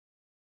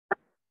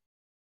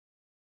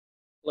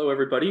Hello,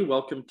 everybody.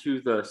 Welcome to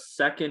the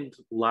second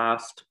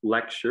last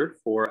lecture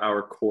for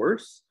our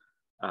course.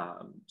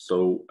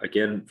 So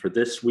again, for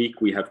this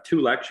week, we have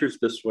two lectures,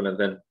 this one and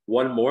then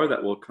one more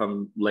that will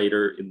come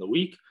later in the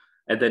week.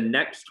 And then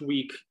next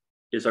week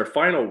is our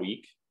final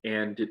week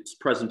and it's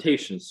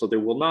presentations. So there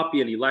will not be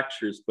any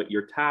lectures, but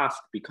your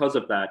task because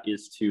of that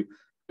is to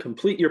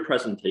complete your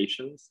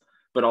presentations,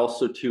 but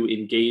also to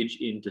engage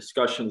in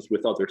discussions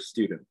with other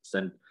students.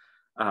 And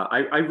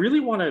I really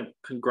want to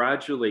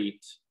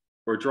congratulate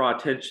or draw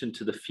attention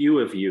to the few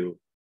of you,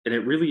 and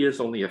it really is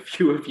only a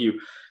few of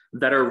you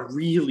that are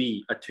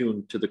really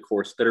attuned to the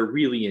course, that are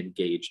really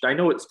engaged. I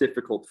know it's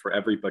difficult for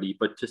everybody,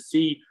 but to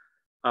see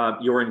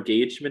your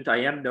engagement, I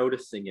am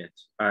noticing it.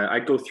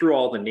 I go through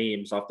all the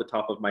names off the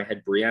top of my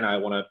head. Brianna, I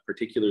want to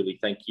particularly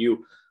thank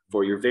you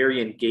for your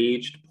very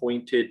engaged,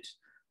 pointed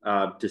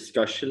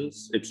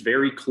discussions. It's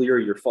very clear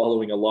you're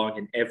following along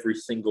in every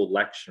single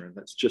lecture, and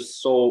that's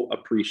just so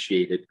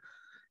appreciated.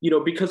 You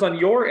know, because on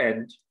your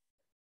end,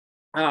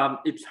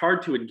 it's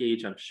hard to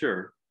engage, I'm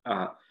sure.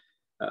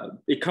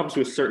 It comes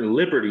with certain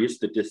liberties,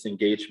 the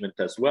disengagement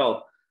as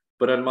well.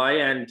 But on my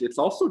end, it's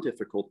also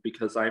difficult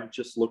because I'm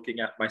just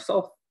looking at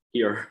myself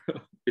here.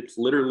 It's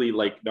literally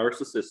like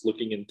narcissists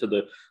looking into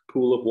the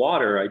pool of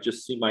water. I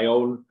just see my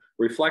own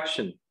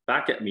reflection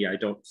back at me. I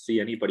don't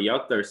see anybody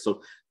out there.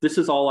 So this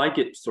is all I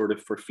get sort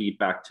of for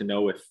feedback to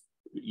know if,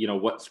 you know,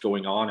 what's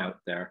going on out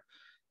there.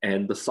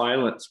 And the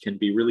silence can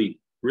be really,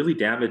 really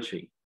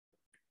damaging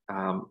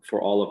for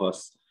all of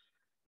us.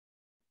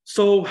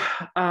 So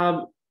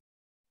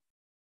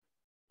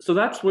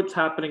that's what's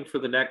happening for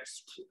the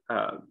next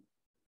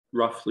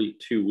roughly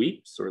 2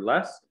 weeks or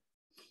less.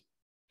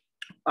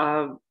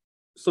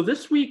 So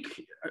this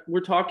week we're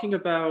talking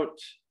about,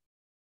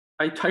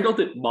 I titled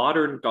it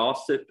Modern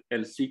Gossip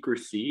and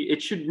Secrecy.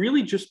 It should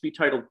really just be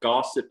titled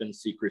Gossip and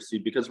Secrecy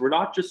because we're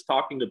not just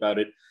talking about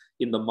it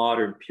in the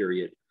modern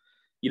period.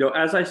 You know,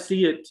 as I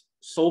see it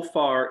so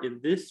far in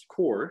this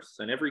course,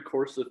 and every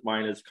course of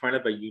mine is kind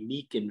of a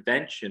unique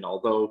invention,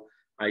 although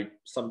I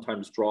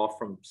sometimes draw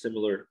from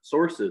similar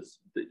sources.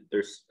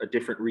 There's a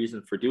different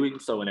reason for doing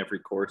so in every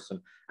course. And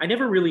I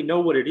never really know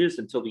what it is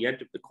until the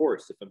end of the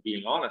course, if I'm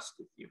being honest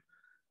with you.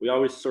 We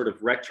always sort of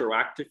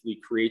retroactively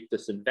create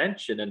this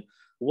invention. And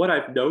what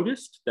I've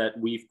noticed that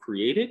we've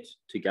created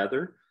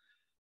together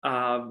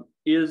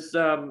is,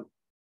 well,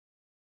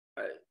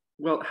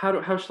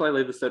 how shall I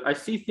lay this out? I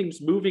see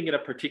things moving in a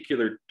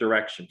particular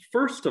direction.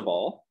 First of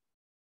all,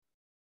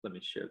 let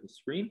me share the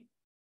screen.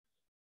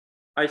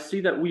 I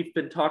see that we've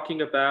been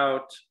talking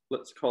about,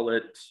 let's call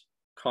it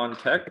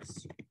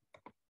context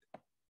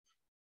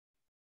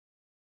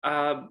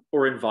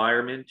or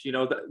environment. You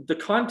know, the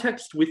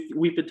context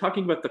we've been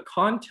talking about the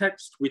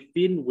context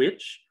within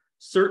which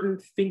certain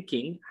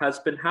thinking has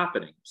been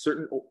happening,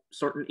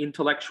 certain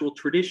intellectual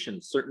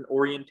traditions, certain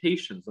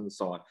orientations, and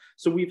so on.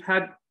 So we've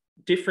had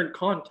different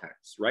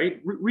contexts,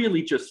 right?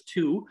 Really just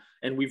two,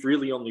 and we've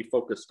really only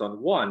focused on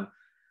one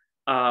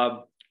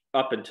up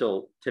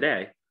until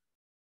today.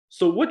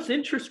 So what's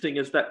interesting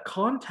is that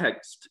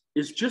context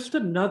is just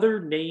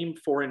another name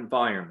for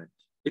environment.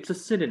 It's a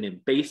synonym,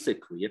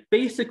 basically. It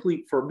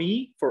basically, for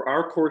me, for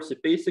our course,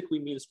 it basically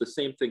means the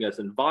same thing as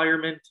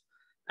environment,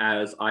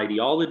 as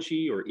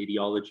ideology or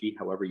ideology,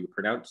 however you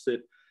pronounce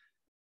it.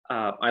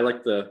 I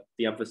like the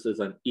emphasis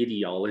on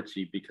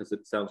ideology because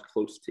it sounds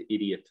close to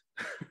idiot.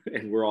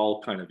 And we're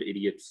all kind of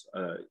idiots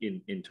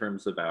in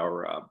terms of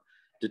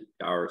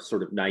our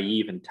sort of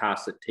naive and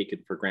tacit,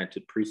 taken for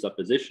granted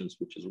presuppositions,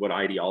 which is what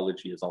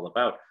ideology is all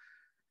about.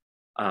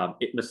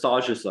 It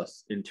massages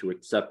us into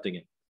accepting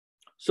it.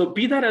 So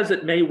be that as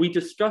it may, we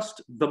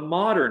discussed the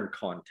modern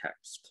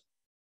context,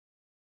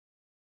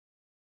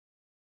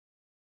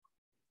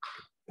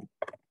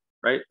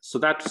 right? So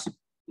that's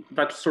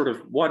sort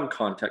of one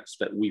context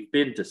that we've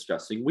been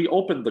discussing. We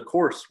opened the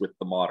course with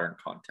the modern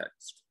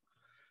context.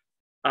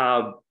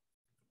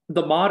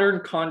 The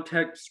modern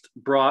context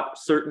brought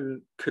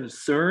certain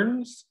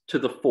concerns to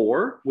the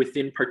fore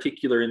within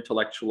particular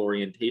intellectual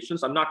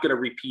orientations. I'm not going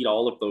to repeat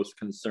all of those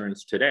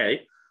concerns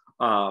today.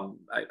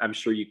 I'm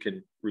sure you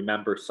can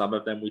remember some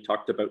of them. We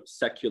talked about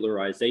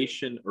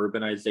secularization,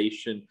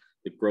 urbanization,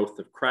 the growth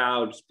of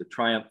crowds, the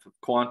triumph of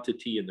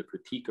quantity and the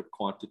critique of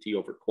quantity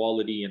over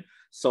quality, and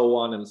so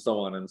on and so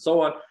on and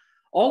so on.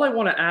 All I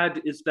want to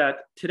add is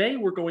that today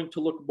we're going to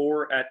look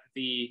more at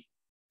the,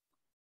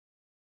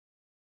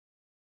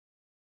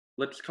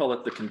 let's call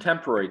it the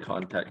contemporary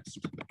context.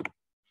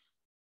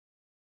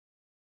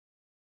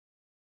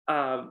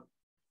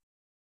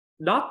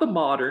 Not the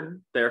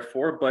modern,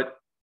 therefore, but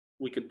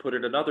we could put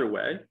it another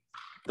way,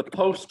 the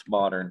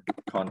postmodern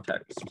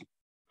context.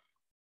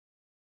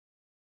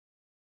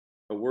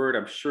 A word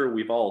I'm sure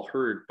we've all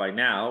heard by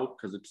now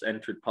because it's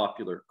entered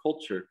popular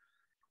culture.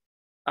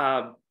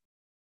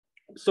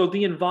 So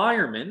the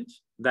environment,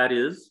 that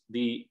is,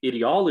 the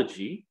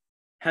ideology,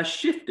 has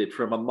shifted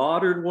from a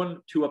modern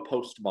one to a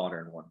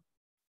postmodern one.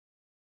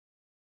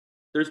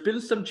 There's been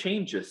some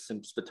changes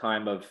since the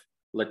time of,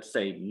 let's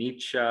say,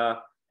 Nietzsche,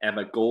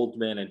 Emma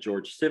Goldman, and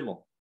Georg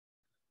Simmel.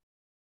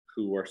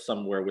 who are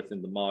somewhere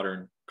within the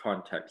modern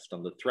context,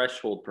 on the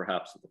threshold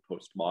perhaps of the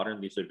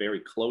postmodern. These are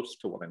very close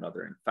to one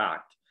another. In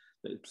fact,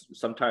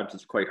 sometimes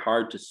it's quite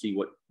hard to see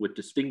what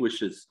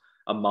distinguishes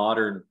a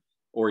modern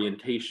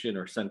orientation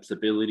or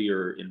sensibility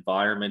or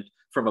environment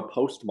from a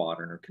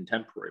postmodern or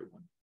contemporary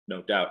one,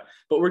 no doubt.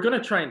 But we're going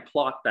to try and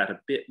plot that a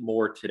bit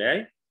more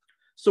today.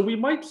 So we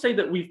might say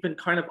that we've been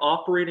kind of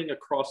operating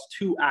across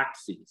two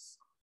axes.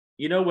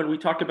 You know, when we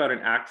talk about an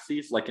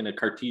axis, like in a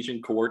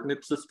Cartesian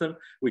coordinate system,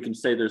 we can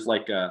say there's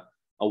like a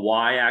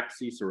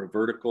y-axis or a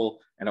vertical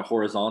and a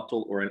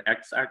horizontal or an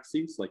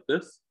x-axis like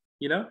this,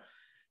 you know?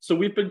 So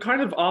we've been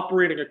kind of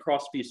operating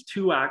across these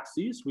two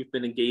axes. We've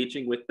been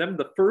engaging with them.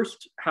 The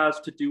first has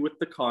to do with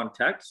the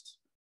context.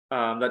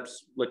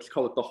 Let's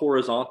call it the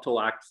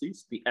horizontal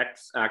axis, the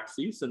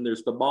x-axis, and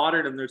there's the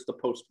modern and there's the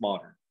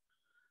postmodern,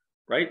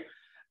 right?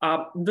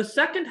 The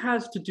second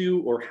has to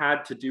do, or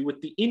had to do,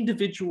 with the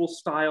individual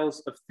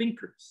styles of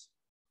thinkers.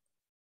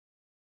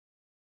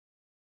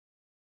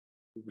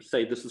 We would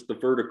say this is the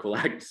vertical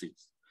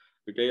axis,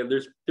 okay? And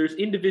there's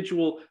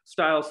individual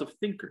styles of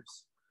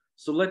thinkers.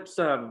 So let's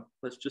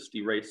just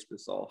erase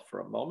this all for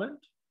a moment.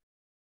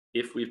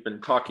 If we've been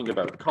talking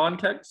about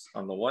context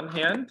on the one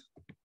hand,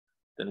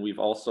 then we've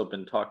also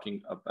been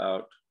talking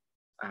about,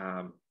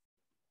 how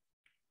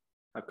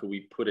could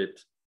we put it,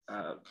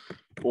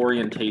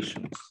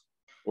 orientations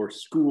or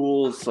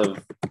schools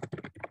of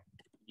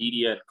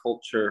media and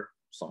culture,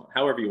 so on,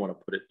 however you want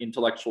to put it,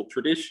 intellectual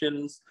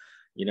traditions.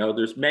 You know,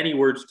 there's many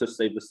words to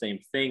say the same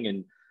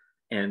thing,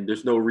 and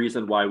there's no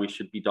reason why we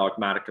should be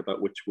dogmatic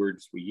about which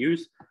words we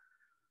use.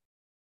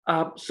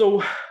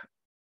 So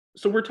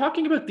we're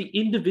talking about the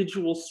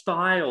individual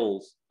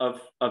styles of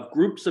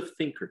groups of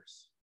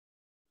thinkers.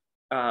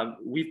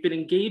 We've been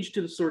engaged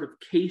in sort of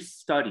case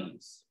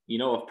studies, you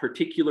know, of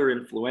particular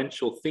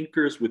influential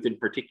thinkers within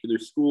particular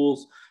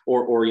schools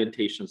or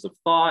orientations of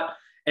thought.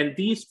 And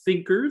these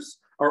thinkers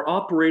are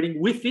operating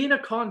within a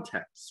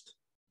context,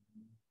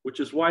 which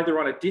is why they're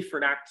on a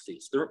different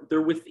axis.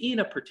 They're within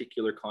a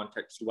particular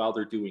context while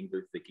they're doing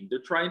their thinking. They're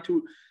trying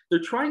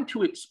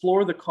to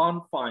explore the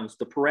confines,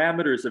 the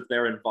parameters of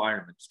their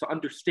environments, to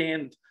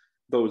understand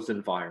those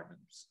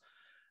environments.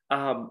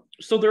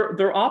 So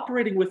they're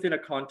operating within a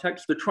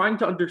context. They're trying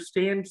to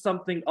understand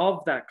something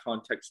of that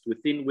context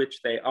within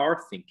which they are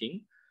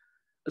thinking.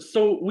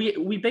 So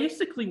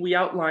we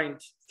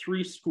outlined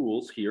three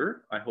schools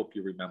here. I hope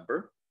you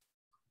remember.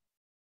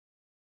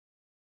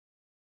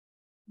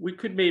 We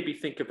could maybe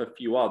think of a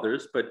few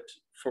others, but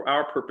for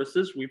our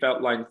purposes, we've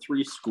outlined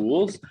three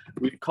schools.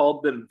 We've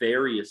called them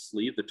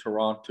variously: the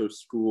Toronto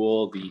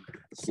School, the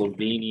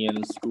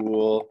Slovenian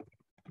School,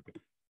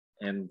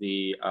 and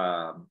the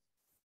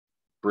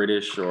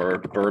British or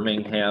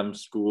Birmingham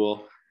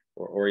School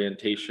or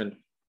orientation.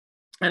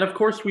 And of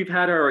course, we've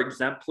had our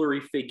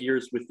exemplary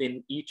figures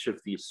within each of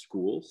these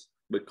schools: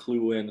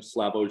 McLuhan,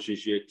 Slavoj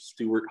Žižek,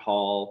 Stuart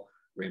Hall,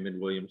 Raymond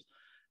Williams,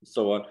 and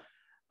so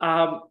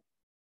on.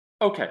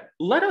 Okay,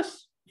 let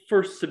us,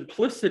 for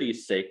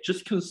simplicity's sake,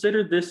 just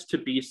consider this to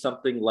be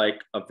something like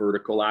a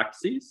vertical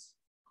axis,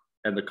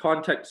 and the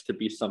context to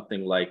be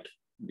something like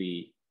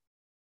the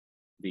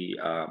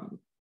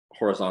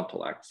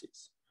horizontal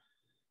axis.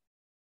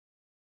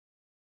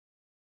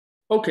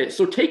 Okay,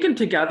 so taken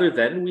together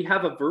then, we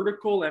have a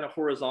vertical and a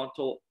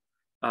horizontal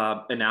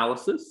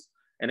analysis,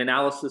 an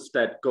analysis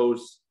that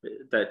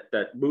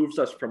moves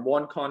us from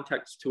one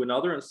context to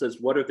another and says,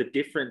 what are the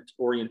different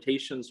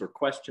orientations or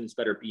questions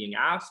that are being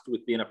asked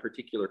within a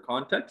particular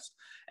context?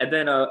 And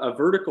then a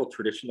vertical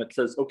tradition that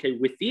says, okay,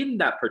 within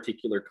that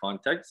particular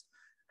context,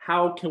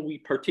 how can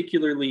we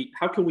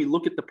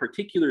look at the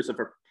particulars of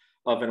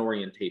an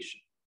orientation?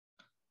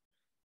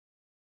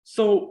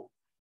 So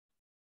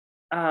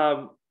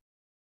the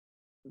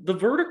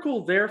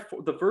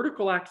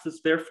vertical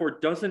axis therefore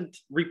doesn't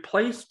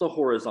replace the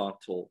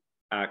horizontal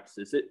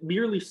axis. It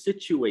merely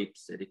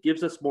situates it. It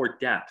gives us more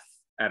depth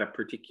at a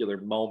particular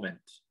moment,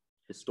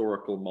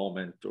 historical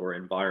moment or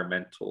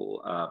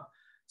environmental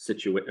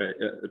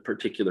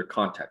particular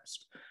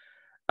context.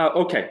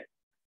 Okay,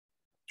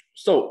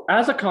 so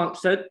as a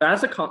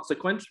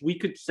consequence, we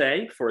could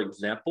say, for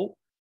example,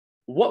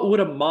 what would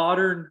a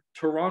modern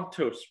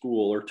Toronto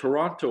school or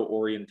Toronto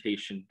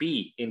orientation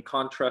be in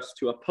contrast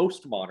to a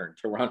postmodern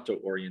Toronto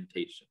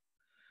orientation?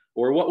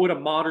 Or what would a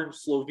modern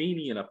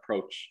Slovenian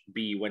approach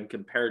be when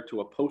compared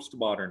to a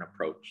postmodern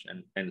approach,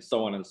 and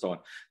so on and so on.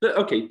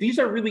 Okay, these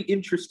are really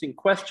interesting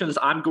questions.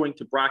 I'm going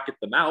to bracket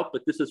them out,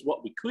 but this is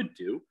what we could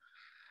do,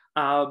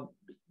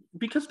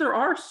 because there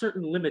are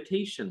certain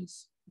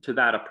limitations to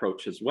that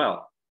approach as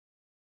well.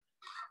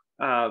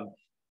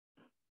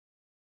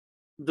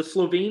 The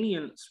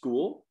Slovenian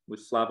school, with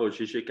Slavoj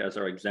Žižek as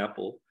our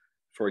example,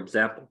 for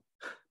example,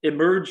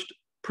 emerged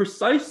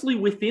precisely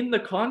within the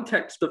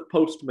context of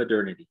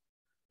postmodernity.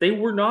 They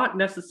were not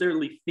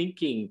necessarily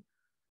thinking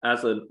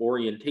as an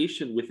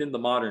orientation within the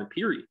modern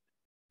period,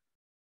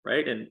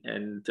 right?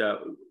 And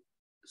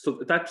so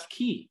that's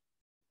key.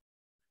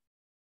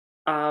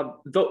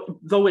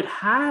 Though it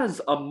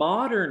has a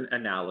modern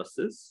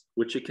analysis,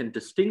 which it can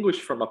distinguish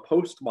from a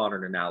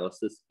postmodern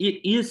analysis,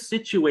 it is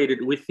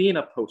situated within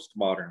a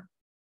postmodern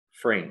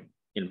frame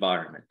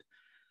environment.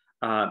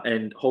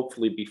 And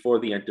hopefully before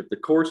the end of the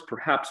course,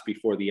 perhaps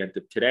before the end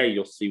of today,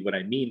 you'll see what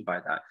I mean by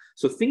that.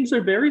 So things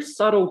are very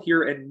subtle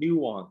here and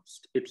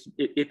nuanced.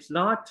 It's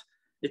not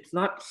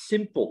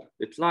simple.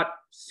 It's not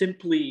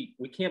simply,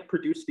 we can't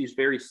produce these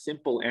very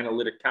simple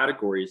analytic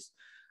categories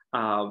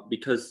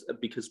because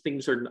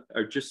things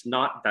are just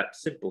not that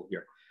simple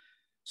here.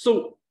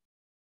 So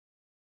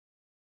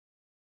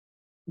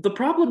the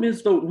problem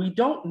is, though, we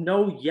don't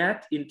know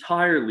yet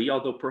entirely,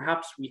 although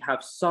perhaps we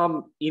have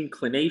some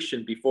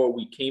inclination before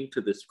we came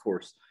to this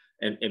course,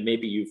 and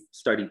maybe you've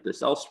studied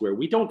this elsewhere.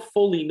 We don't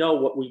fully know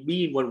what we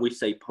mean when we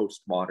say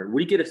postmodern.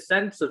 We get a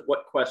sense of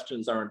what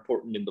questions are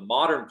important in the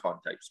modern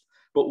context,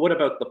 but what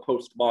about the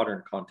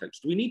postmodern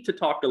context? We need to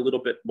talk a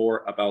little bit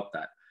more about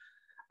that.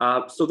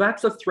 So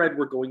that's a thread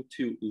we're going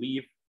to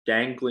leave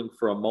dangling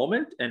for a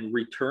moment and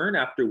return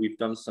after we've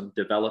done some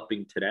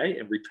developing today,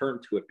 and return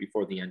to it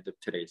before the end of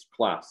today's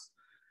class.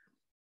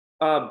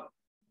 The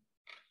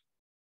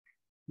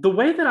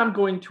way that I'm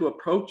going to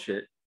approach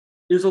it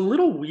is a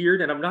little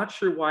weird, and I'm not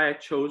sure why I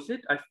chose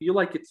it. I feel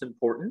like it's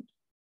important.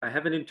 I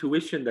have an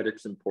intuition that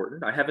it's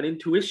important. I have an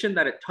intuition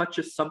that it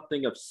touches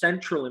something of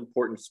central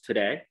importance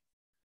today,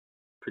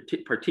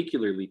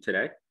 particularly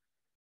today,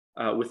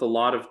 with a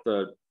lot of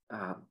the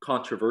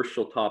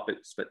controversial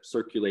topics that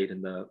circulate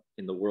in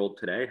the world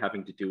today,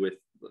 having to do with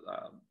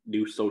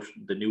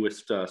the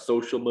newest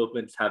social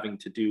movements, having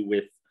to do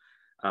with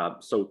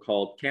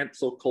so-called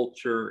cancel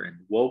culture and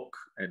woke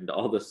and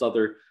all this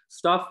other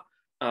stuff.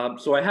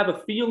 So I have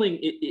a feeling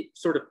it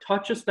sort of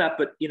touches that,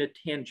 but in a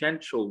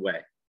tangential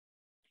way,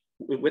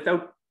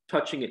 without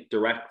touching it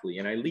directly.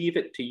 And I leave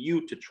it to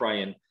you to try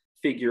and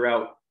figure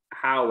out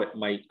how it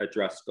might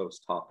address those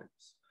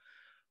topics.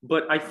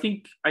 But I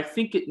think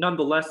it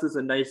nonetheless is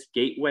a nice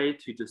gateway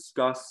to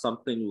discuss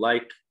something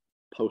like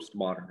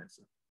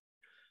postmodernism.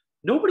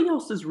 Nobody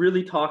else is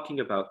really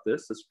talking about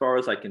this, as far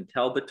as I can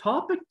tell. The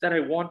topic that I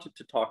wanted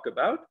to talk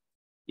about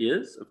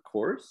is, of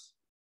course,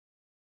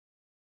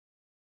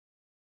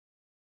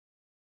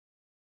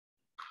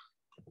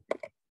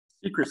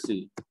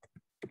 secrecy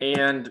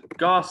and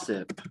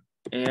gossip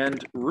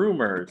and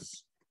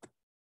rumors.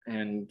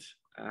 And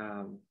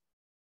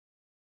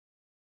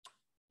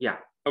yeah,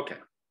 okay.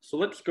 So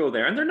let's go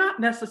there. And they're not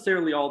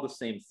necessarily all the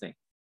same thing.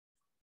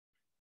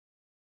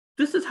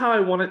 This is how I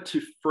wanted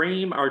to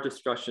frame our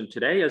discussion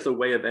today, as a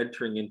way of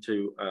entering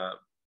into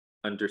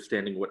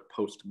understanding what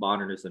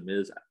postmodernism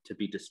is, to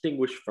be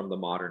distinguished from the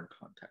modern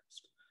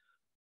context.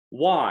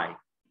 Why?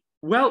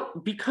 Well,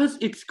 because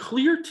it's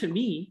clear to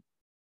me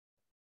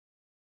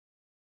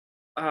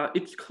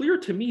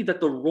that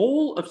the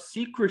role of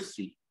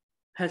secrecy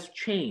has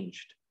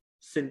changed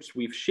since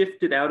we've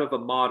shifted out of a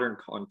modern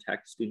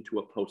context into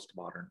a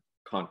postmodern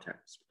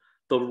context.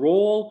 The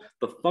role,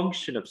 the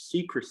function of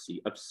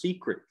secrecy, of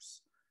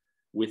secrets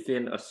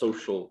within a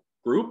social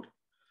group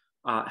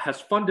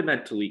has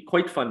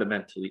quite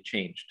fundamentally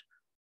changed.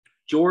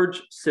 Georg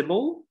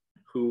Simmel,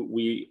 who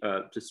we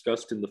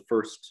discussed in the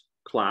first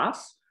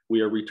class,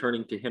 we are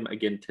returning to him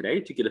again today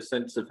to get a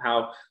sense of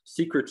how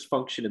secrets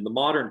function in the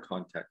modern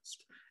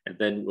context, and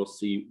then we'll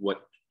see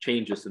what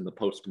changes in the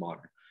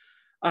postmodern.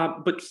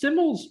 But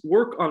Simmel's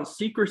work on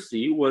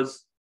secrecy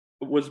was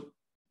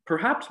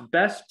perhaps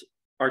best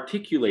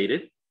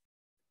articulated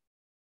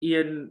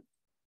in,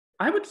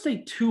 I would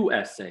say, two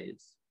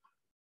essays.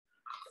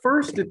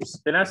 First,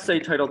 it's an essay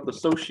titled "The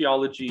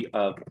Sociology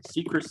of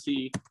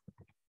Secrecy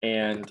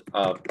and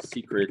of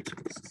Secret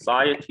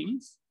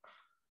Societies."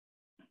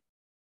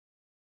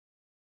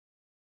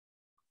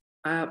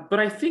 But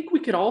I think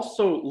we could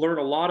also learn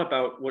a lot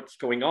about what's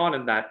going on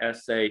in that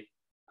essay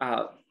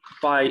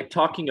by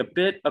talking a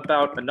bit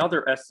about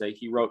another essay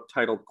he wrote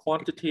titled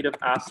 "Quantitative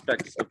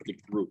Aspects of the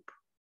Group."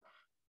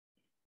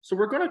 So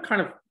we're going to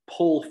kind of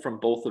pull from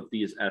both of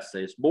these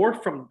essays, more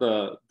from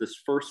this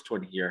first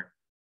one here.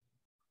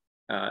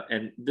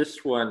 And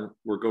this one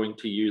we're going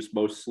to use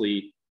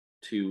mostly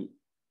to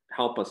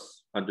help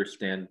us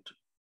understand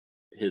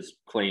his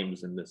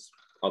claims in this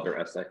other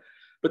essay.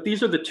 But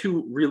these are the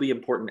two really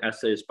important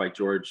essays by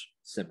Georg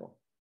Simmel.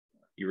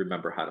 You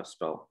remember how to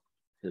spell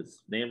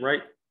his name,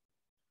 right?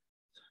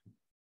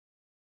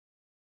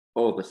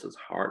 Oh, this is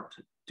hard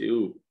to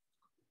do.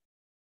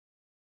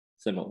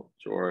 Simmel,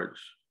 Georg.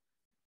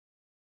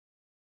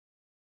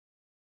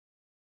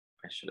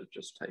 I should have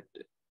just typed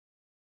it.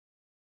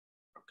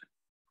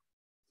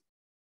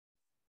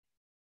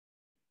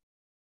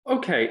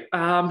 Okay,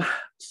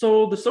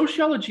 so The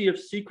Sociology of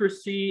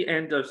Secrecy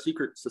and of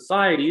Secret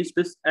Societies,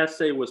 this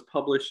essay was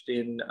published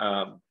in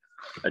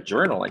a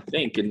journal, I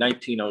think, in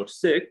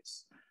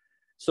 1906.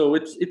 So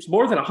it's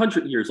more than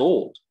 100 years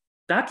old.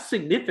 That's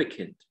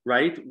significant,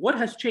 right? What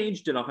has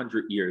changed in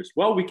 100 years?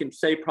 Well, we can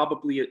say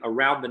probably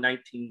around the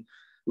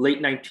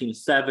late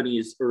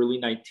 1970s, early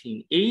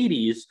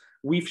 1980s,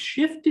 we've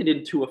shifted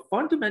into a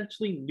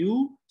fundamentally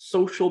new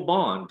social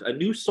bond, a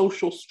new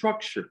social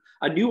structure,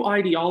 a new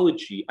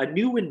ideology, a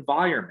new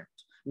environment,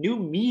 new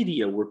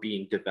media were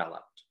being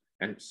developed,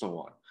 and so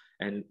on.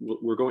 And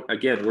we're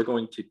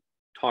going to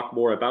talk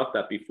more about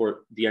that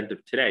before the end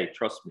of today,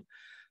 trust me.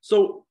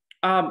 So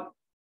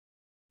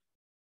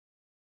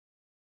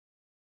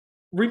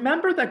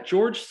remember that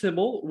Georg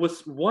Simmel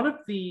was one of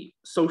the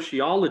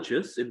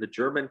sociologists in the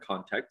German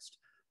context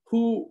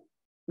who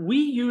we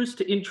used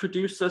to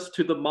introduce us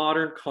to the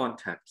modern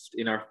context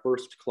in our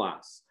first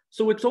class.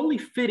 So it's only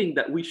fitting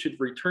that we should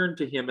return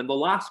to him in the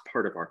last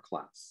part of our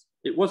class.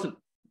 It wasn't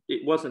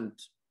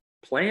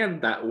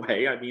planned that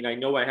way. I mean, I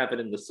know I have it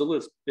in the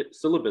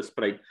syllabus,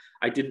 but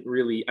I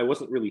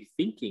wasn't really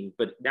thinking,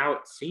 but now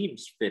it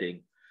seems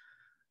fitting.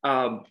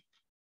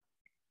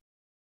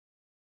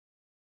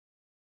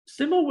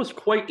 Simmel was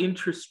quite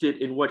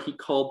interested in what he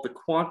called the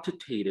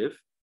quantitative,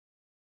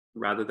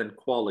 rather than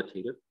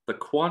qualitative, the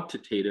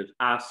quantitative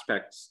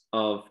aspects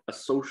of a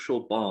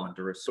social bond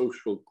or a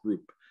social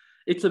group.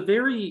 It's a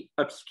very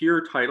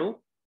obscure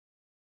title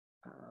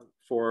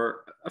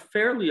for a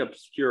fairly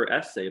obscure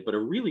essay, but a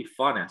really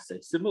fun essay.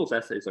 Simmel's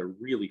essays are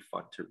really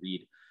fun to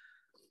read.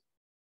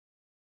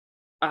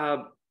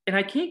 And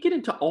I can't get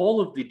into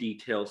all of the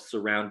details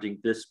surrounding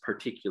this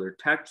particular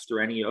text or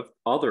any of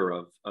other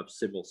of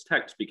Simmel's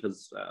text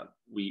because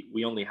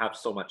we only have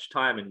so much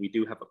time and we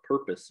do have a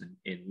purpose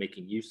in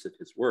making use of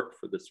his work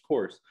for this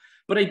course.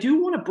 But I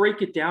do want to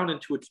break it down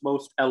into its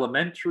most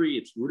elementary,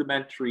 its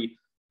rudimentary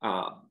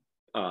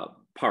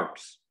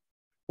parts.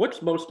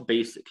 What's most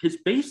basic? His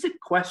basic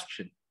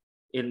question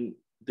in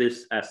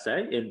this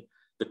essay, in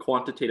the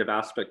quantitative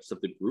aspects of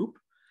the group,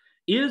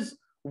 is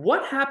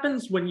what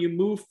happens when you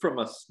move from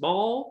a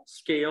small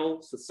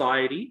scale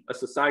society, a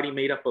society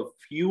made up of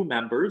few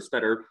members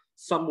that are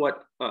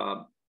somewhat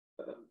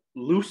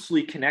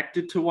loosely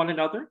connected to one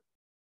another,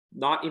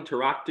 not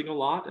interacting a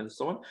lot and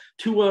so on,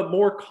 to a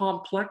more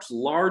complex,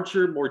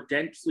 larger, more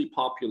densely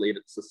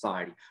populated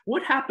society?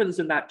 What happens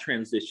in that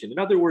transition? In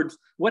other words,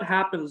 what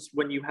happens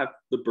when you have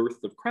the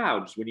birth of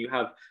crowds, when you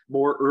have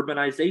more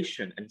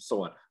urbanization and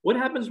so on? What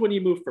happens when you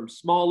move from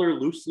smaller,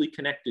 loosely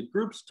connected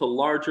groups to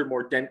larger,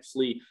 more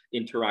densely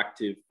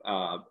interactive,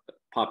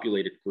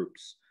 populated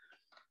groups?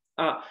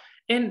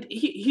 And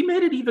he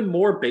made it even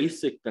more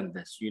basic than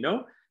this, you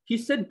know? He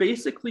said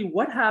basically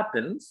what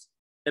happens,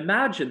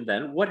 imagine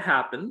then what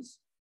happens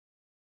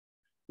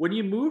when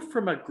you move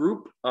from a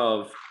group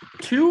of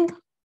two,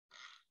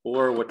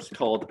 or what's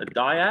called a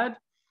dyad,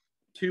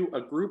 to a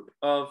group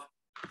of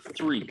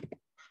three.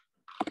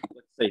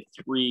 Let's say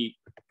three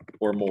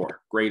or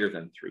more, greater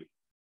than three,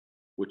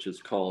 which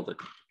is called a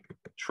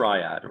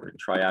triad or a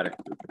triadic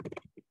group.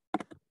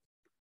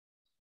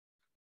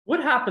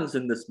 What happens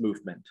in this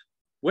movement?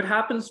 What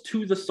happens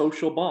to the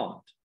social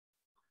bond?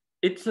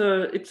 It's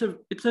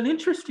an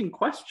interesting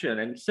question,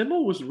 and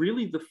Simmel was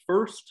really the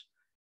first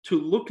to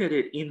look at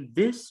it in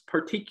this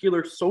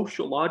particular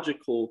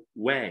sociological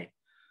way.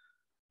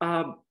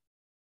 So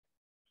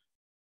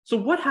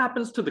what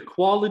happens to the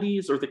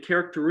qualities or the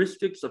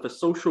characteristics of a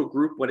social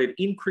group when it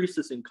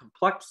increases in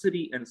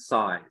complexity and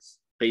size,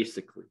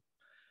 basically?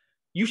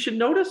 You should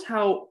notice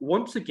how,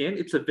 once again,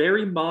 it's a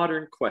very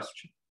modern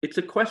question. It's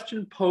a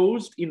question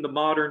posed in the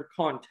modern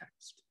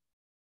context.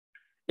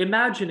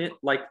 Imagine it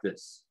like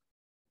this.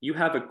 You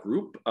have a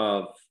group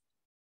of,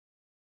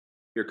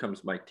 here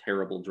comes my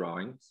terrible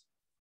drawings.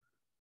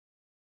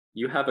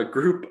 You have a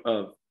group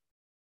of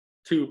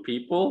two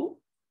people.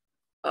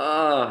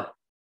 Here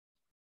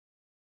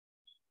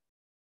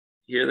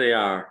they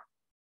are.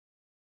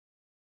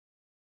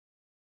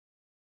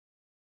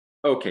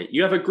 Okay,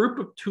 you have a group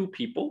of two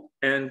people,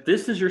 and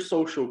this is your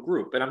social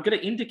group. And I'm going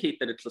to indicate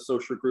that it's a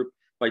social group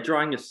by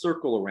drawing a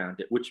circle around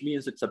it, which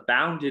means it's a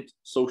bounded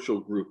social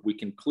group. We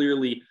can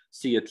clearly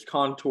see its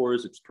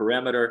contours, its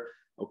perimeter.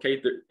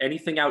 Okay,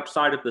 anything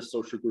outside of this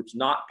social group is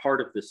not part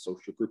of this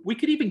social group. We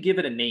could even give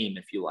it a name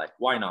if you like.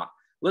 Why not?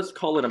 Let's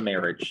call it a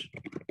marriage.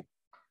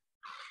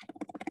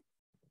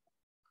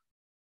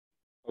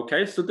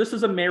 Okay, so this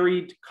is a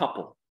married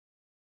couple.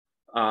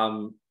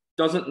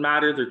 Doesn't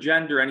matter their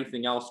gender,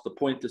 anything else. The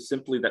point is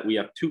simply that we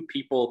have two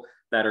people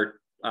that are,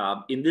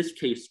 in this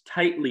case,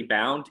 tightly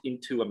bound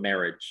into a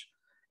marriage.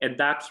 And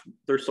that's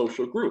their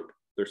social group.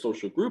 Their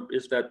social group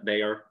is that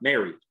they are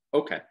married.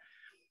 Okay.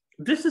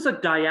 This is a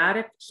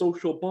dyadic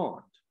social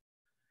bond.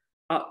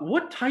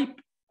 What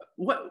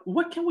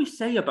can we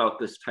say about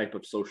this type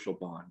of social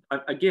bond?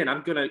 Again,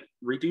 I'm going to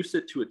reduce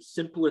it to its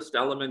simplest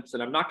elements,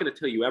 and I'm not going to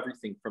tell you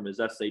everything from his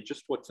essay,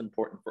 just what's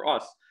important for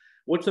us.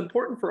 What's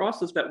important for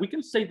us is that we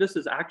can say this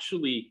is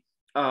actually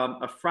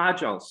a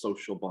fragile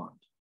social bond.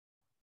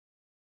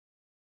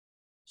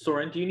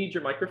 Soren, do you need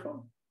your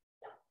microphone?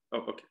 Oh,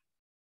 okay.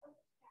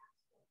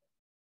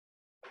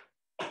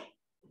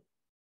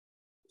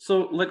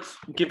 So let's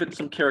give it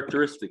some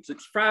characteristics.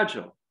 It's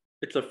fragile.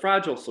 It's a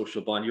fragile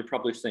social bond. You're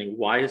probably saying,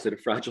 why is it a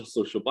fragile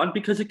social bond?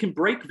 Because it can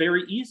break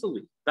very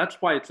easily. That's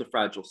why it's a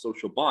fragile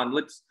social bond.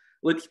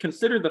 let's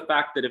consider the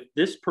fact that if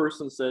this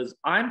person says,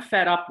 I'm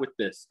fed up with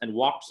this and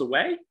walks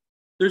away,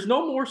 there's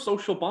no more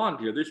social bond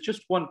here. There's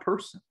just one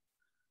person.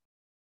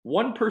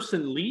 One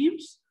person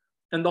leaves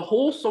and the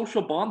whole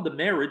social bond, the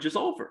marriage, is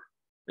over.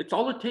 It's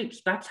all it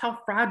takes. That's how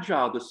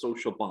fragile the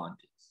social bond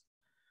is.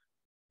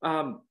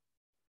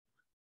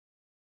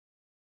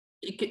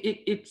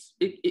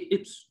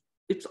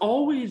 It's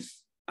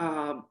always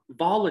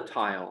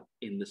volatile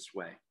in this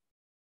way.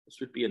 This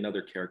would be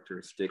another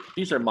characteristic.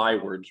 These are my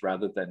words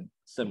rather than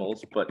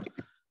Simmel's, but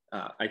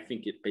I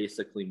think it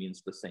basically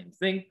means the same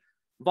thing.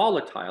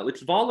 Volatile.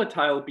 It's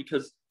volatile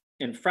because,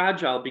 and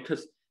fragile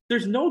because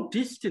there's no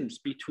distance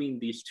between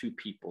these two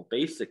people,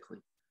 basically.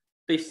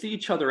 They see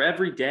each other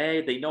every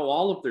day. They know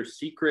all of their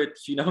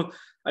secrets. You know,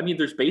 I mean,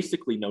 there's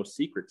basically no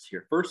secrets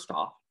here. First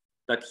off,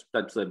 that's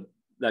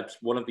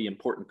one of the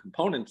important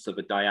components of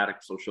a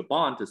dyadic social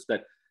bond, is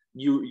that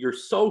you're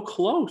so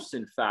close,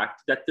 in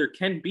fact, that there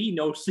can be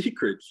no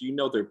secrets. You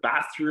know their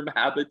bathroom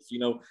habits, you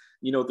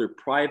know their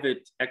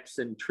private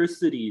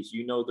eccentricities,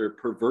 you know their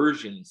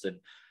perversions, and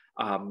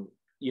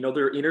you know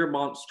their inner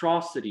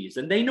monstrosities,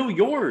 and they know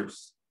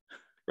yours,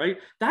 right?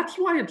 That's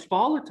why it's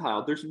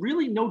volatile. There's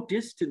really no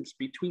distance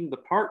between the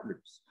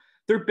partners.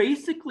 They're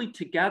basically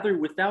together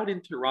without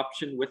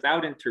interruption,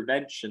 without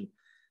intervention.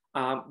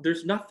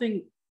 There's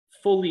nothing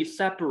fully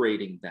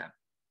separating them.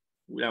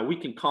 Now, we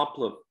can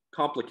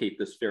complicate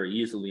this very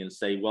easily and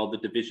say, well, the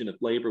division of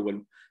labor,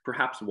 when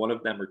perhaps one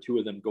of them or two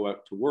of them go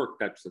out to work,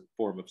 that's a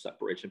form of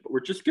separation. But we're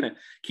just going to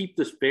keep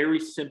this very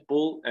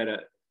simple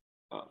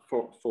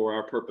for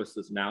our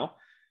purposes now.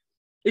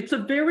 It's a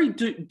very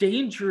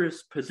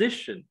dangerous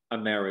position, a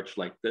marriage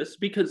like this,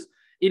 because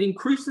it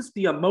increases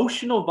the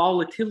emotional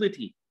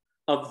volatility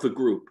of the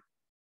group.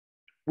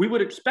 We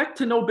would expect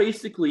to know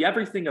basically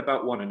everything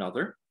about one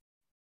another.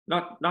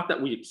 Not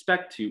that we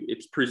expect to,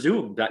 it's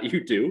presumed that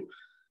you do.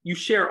 You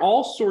share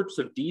all sorts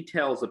of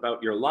details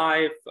about your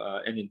life,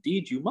 and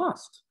indeed you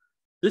must.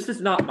 This is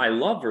not my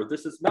lover.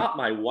 This is not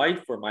my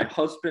wife or my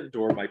husband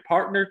or my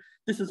partner.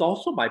 This is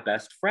also my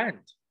best friend.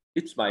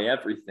 It's my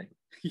everything.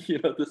 You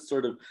know, this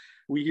sort of,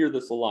 we hear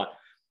this a lot.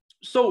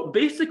 So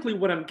basically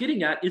what I'm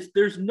getting at is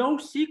there's no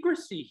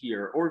secrecy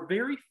here, or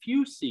very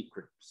few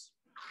secrets.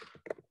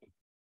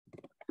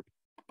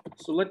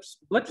 So let's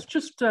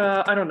just,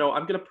 I don't know,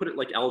 I'm going to put it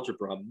like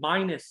algebra,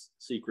 minus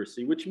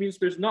secrecy, which means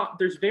there's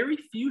very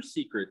few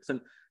secrets.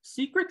 And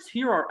secrets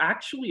here are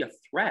actually a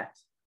threat.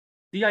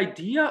 The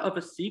idea of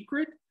a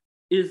secret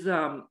is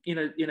in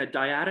a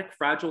dyadic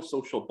fragile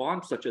social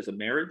bond, such as a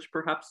marriage,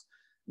 perhaps.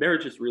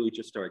 Marriage is really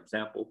just our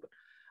example.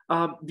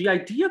 But the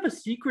idea of a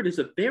secret is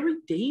a very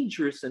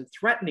dangerous and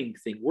threatening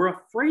thing. We're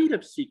afraid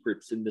of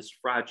secrets in this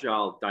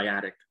fragile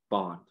dyadic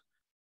bond.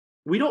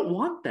 We don't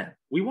want them.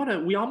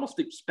 We almost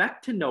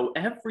expect to know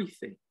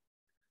everything.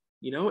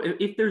 You know,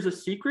 if there's a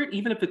secret,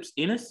 even if it's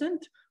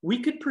innocent, we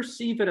could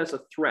perceive it as a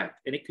threat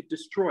and it could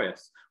destroy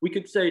us. We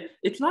could say,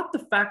 it's not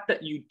the fact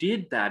that you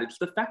did that, it's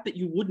the fact that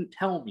you wouldn't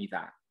tell me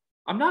that.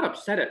 I'm not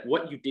upset at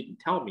what you didn't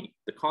tell me,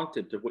 the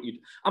content of what you,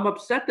 I'm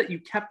upset that you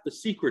kept the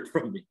secret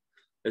from me,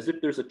 as if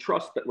there's a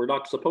trust that we're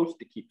not supposed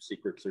to keep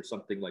secrets or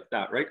something like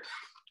that, right?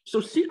 So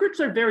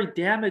secrets are very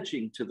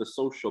damaging to the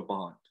social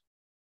bond.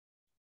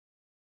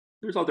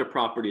 There's other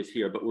properties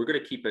here, but we're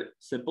going to keep it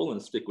simple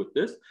and stick with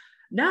this.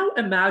 Now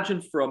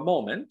imagine for a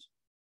moment,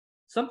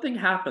 something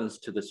happens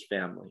to this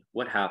family.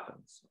 What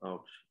happens?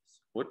 Oh,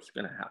 geez. What's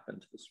going to happen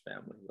to this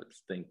family?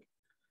 Let's think.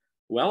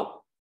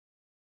 Well,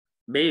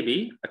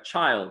 maybe a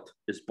child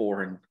is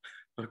born,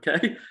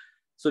 okay?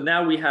 So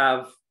now we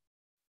have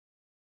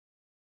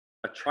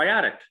a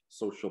triadic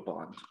social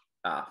bond.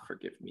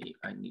 Forgive me,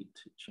 I need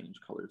to change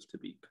colors to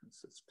be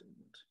consistent.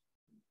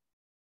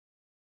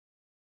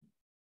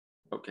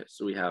 Okay,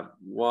 so we have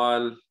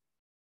 1,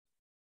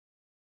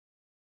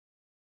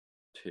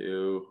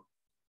 2,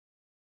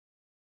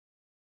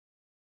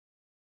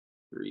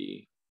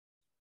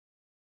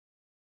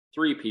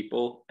 3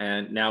 people.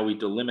 And now we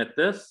delimit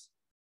this.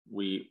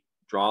 We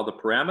draw the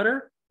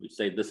parameter. We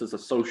say this is a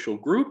social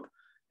group,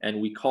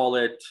 and we call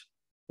it,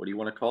 what do you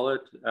want to call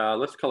it?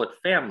 Let's call it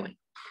family.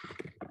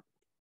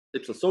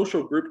 It's a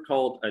social group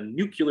called a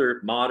nuclear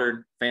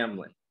modern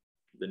family.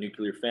 The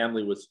nuclear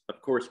family was,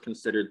 of course,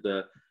 considered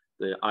the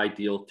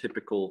ideal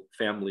typical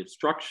family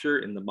structure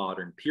in the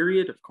modern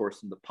period. Of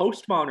course, in the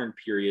postmodern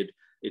period,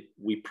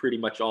 we pretty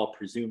much all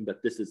presume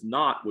that this is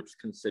not what's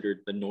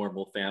considered the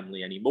normal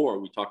family anymore.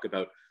 We talk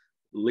about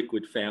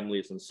liquid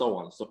families and so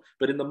on. So,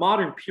 but in the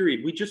modern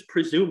period, we just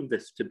presume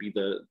this to be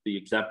the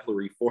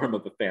exemplary form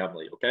of a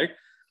family, okay?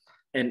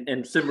 And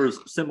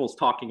Simmel's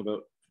talking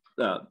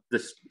about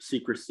this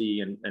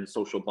secrecy and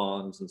social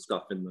bonds and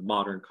stuff in the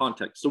modern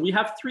context. So we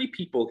have 3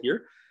 people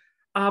here.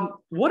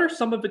 What are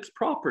some of its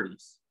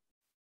properties?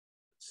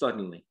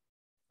 Suddenly,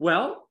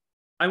 well,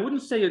 I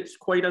wouldn't say it's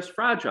quite as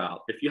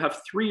fragile. If you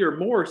have 3 or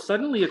more,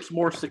 suddenly it's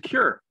more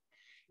secure.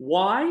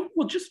 Why?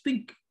 Well, just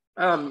think,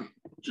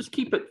 just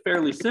keep it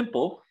fairly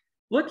simple.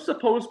 Let's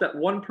suppose that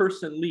one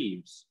person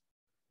leaves.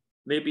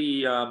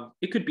 Maybe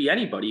it could be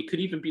anybody. It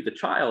could even be the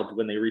child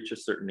when they reach a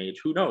certain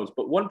age. Who knows?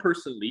 But one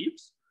person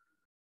leaves.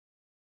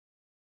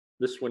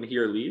 This one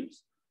here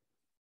leaves.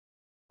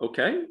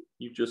 Okay,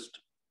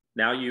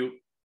 now you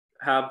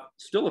have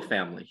still a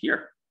family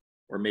here,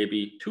 or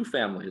maybe two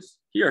families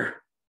here,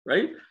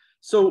 right?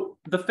 So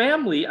the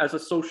family as a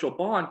social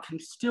bond can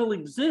still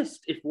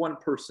exist if one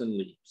person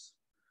leaves.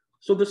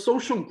 So the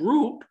social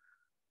group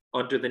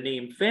under the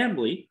name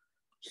family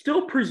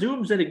still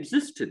presumes an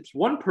existence.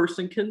 One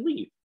person can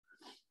leave.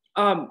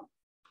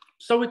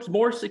 So it's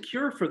more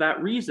secure for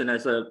that reason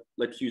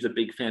let's use a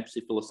big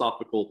fancy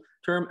philosophical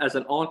term, as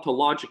an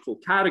ontological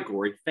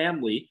category,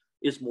 family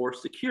is more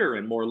secure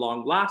and more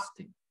long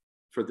lasting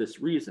for this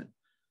reason.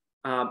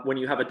 When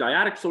you have a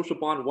dyadic social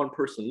bond, one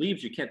person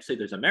leaves, you can't say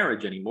there's a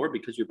marriage anymore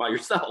because you're by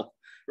yourself,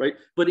 right?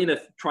 But in a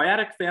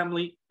triadic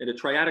family, in a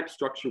triadic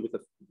structure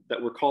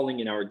that we're calling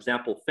in our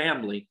example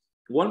family,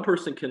 one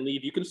person can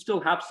leave, you can still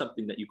have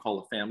something that you call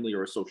a family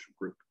or a social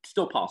group. It's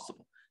still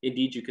possible.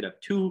 Indeed, you could have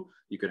two,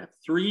 you could have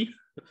three.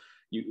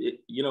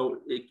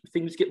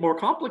 Things get more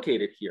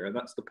complicated here, and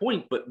that's the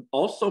point, but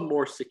also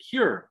more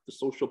secure. The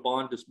social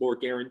bond is more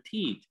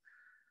guaranteed,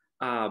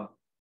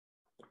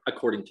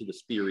 according to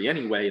this theory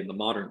anyway, in the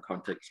modern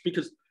context,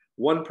 because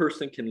one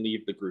person can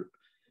leave the group.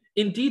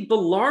 Indeed, the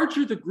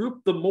larger the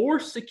group, the more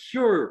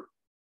secure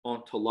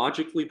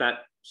ontologically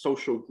that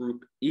social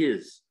group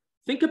is.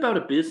 Think about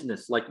a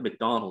business like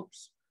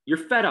McDonald's. You're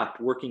fed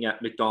up working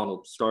at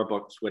McDonald's,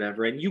 Starbucks,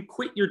 whatever, and you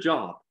quit your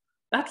job.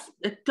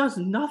 It does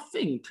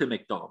nothing to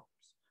McDonald's.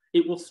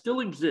 It will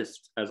still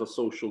exist as a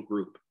social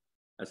group,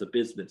 as a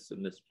business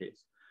in this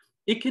case.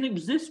 It can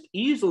exist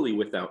easily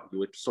without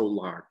you, it's so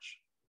large,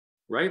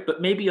 right?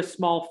 But maybe a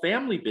small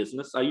family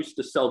business. I used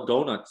to sell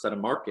donuts at a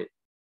market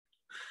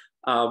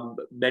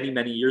many,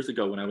 many years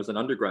ago when I was an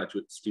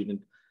undergraduate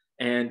student.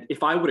 And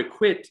if I would have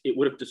quit, it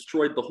would have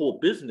destroyed the whole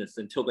business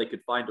until they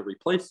could find a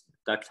replacement.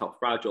 That's how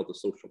fragile the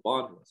social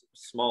bond was. It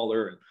was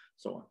smaller and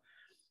so on.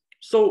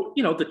 So,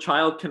 the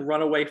child can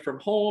run away from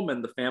home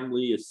and the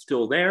family is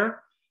still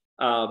there.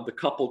 The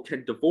couple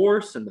can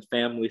divorce and the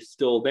family is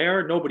still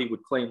there. Nobody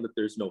would claim that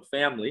there's no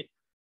family.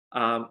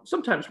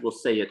 Sometimes we'll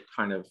say it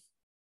kind of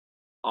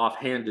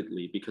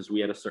offhandedly because we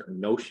had a certain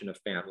notion of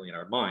family in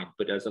our mind,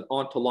 but as an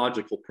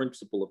ontological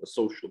principle of a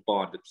social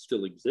bond, it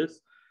still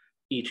exists.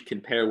 Each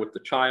can pair with the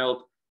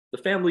child. The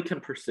family can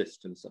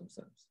persist in some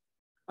sense.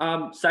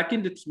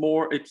 Second, it's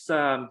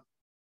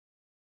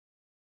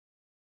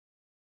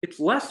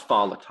less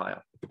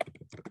volatile.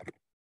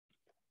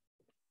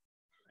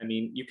 I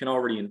mean, you can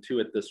already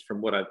intuit this from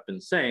what I've been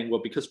saying.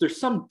 Well, because there's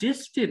some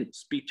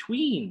distance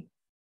between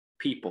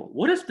people.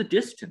 What is the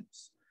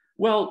distance?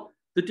 Well,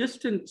 the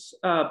distance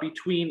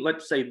between,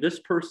 let's say, this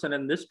person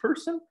and this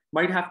person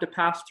might have to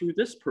pass through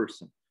this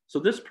person. So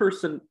this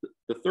person,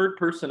 the third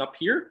person up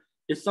here,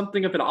 is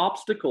something of an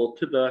obstacle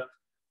to the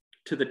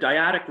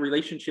dyadic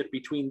relationship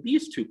between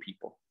these two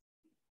people,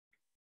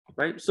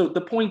 right? So the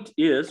point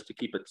is, to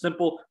keep it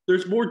simple,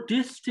 there's more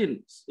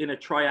distance in a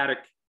triadic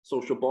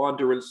social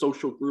bond or in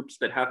social groups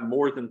that have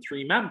more than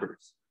 3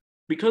 members.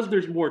 Because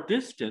there's more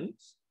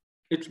distance,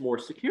 it's more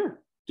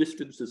secure.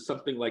 Distance is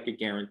something like a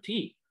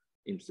guarantee.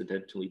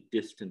 Incidentally,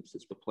 distance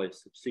is the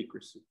place of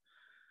secrecy.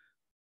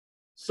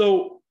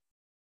 So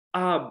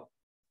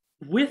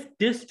with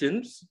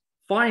distance,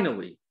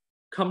 finally,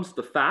 comes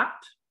the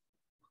fact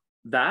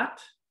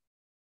that,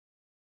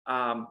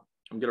 I'm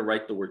going to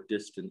write the word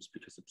distance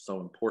because it's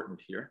so important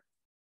here.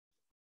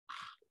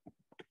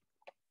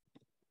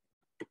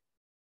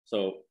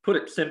 So put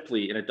it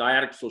simply, in a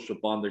dyadic social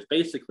bond, there's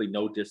basically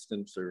no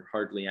distance or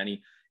hardly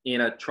any.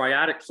 In a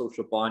triadic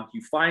social bond,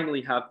 you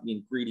finally have the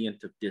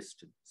ingredient of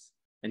distance.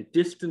 And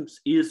distance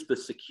is the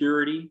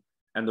security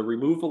and the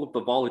removal of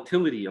the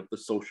volatility of the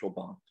social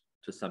bond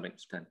to some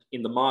extent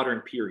in the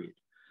modern period.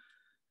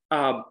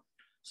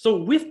 So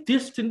with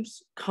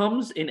distance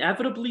comes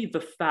inevitably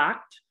the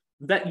fact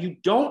that you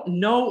don't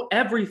know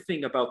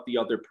everything about the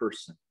other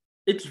person.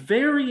 It's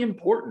very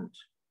important.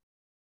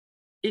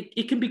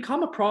 It can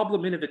become a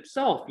problem in of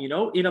itself,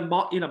 in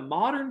a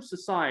modern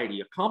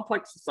society, a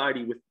complex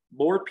society with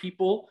more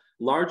people,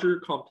 larger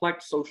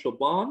complex social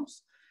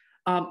bonds.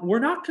 We're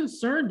not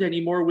concerned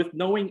anymore with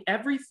knowing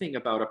everything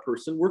about a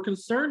person. We're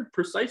concerned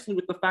precisely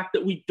with the fact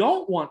that we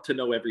don't want to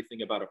know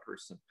everything about a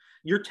person.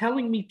 You're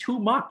telling me too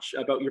much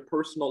about your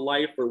personal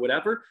life or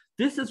whatever.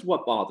 This is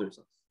what bothers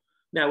us.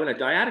 Now, in a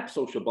dyadic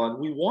social bond,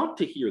 we want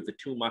to hear the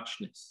too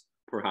muchness,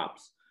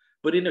 perhaps.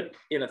 But in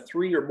a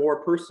 3 or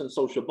more person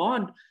social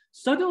bond,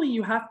 suddenly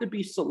you have to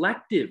be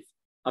selective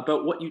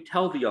about what you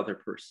tell the other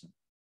person,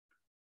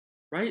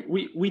 right?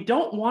 We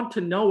don't want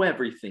to know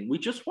everything. We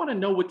just want to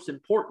know what's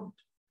important.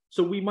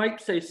 So we might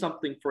say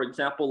something, for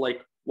example,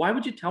 like, why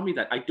would you tell me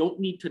that? I don't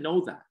need to know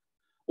that.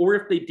 Or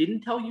if they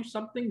didn't tell you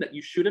something that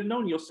you should have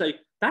known, you'll say,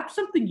 that's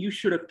something you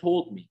should have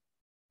told me,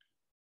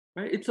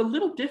 right? It's a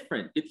little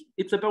different.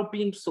 It's about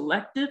being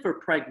selective or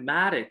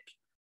pragmatic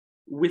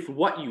with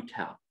what you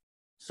tell.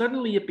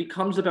 Suddenly it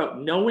becomes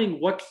about knowing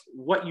what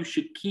you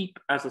should keep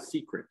as a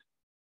secret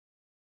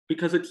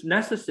because it's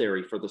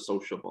necessary for the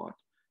social bond.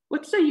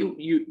 Let's say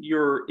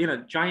you're in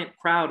a giant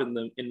crowd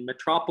in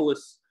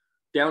metropolis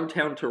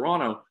downtown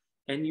Toronto,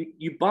 and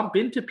you bump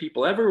into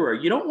people everywhere.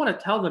 You don't want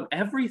to tell them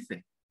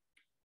everything.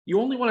 You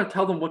only want to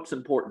tell them what's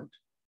important,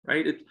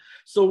 right?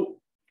 So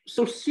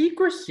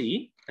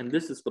secrecy, and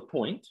this is the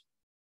point,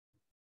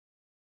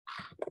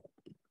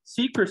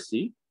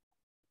 secrecy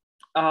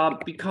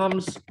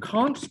becomes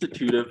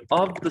constitutive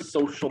of the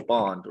social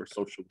bond or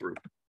social group.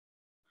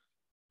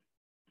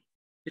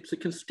 It's a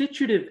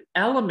constitutive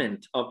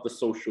element of the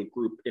social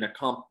group in a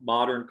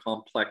modern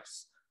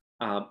complex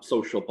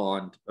social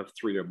bond of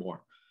three or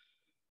more.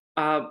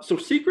 So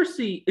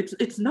secrecy,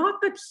 it's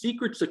not that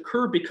secrets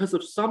occur because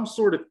of some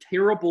sort of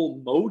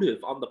terrible motive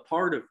on the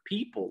part of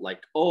people,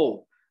 like,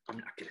 oh, I'm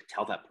not going to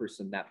tell that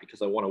person that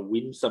because I want to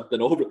win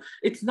something over.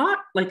 It's not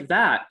like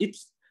that.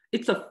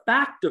 It's a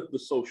fact of the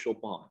social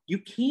bond. You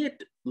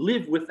can't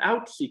live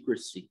without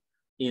secrecy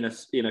in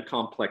a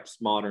complex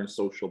modern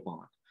social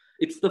bond.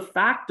 It's the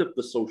fact of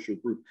the social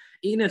group.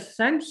 In a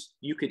sense,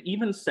 you could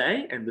even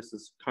say, and this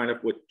is kind of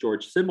what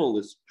Georg Simmel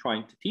is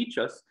trying to teach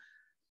us,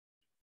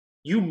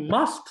 you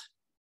must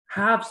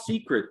have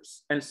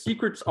secrets, and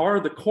secrets are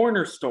the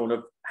cornerstone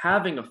of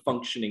having a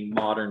functioning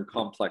modern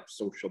complex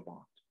social bond.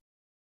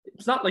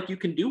 It's not like you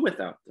can do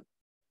without them.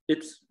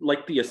 It's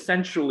like the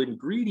essential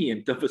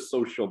ingredient of a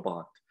social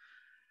bond.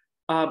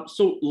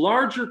 So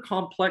larger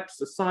complex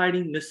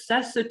society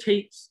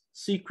necessitates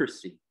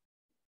secrecy.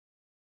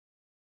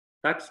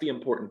 That's the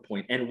important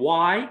point. And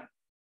why?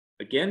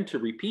 Again, to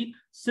repeat,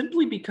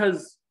 simply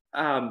because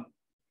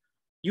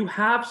you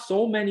have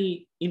so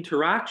many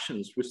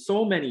interactions with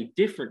so many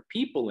different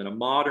people in a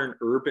modern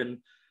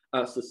urban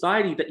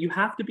society that you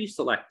have to be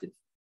selective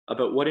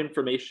about what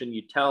information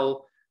you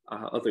tell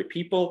other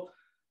people.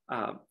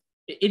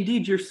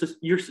 Indeed,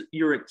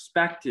 you're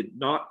expected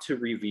not to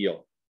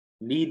reveal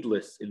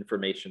needless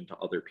information to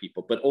other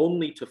people, but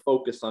only to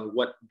focus on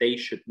what they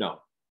should know,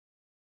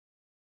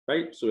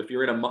 right? So if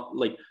you're in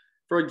like,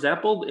 for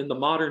example, in the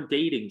modern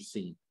dating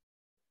scene,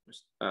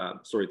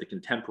 the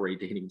contemporary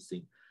dating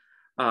scene,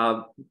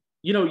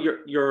 you know,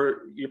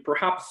 you're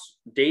perhaps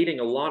dating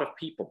a lot of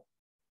people,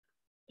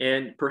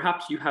 and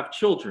perhaps you have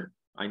children.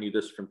 I knew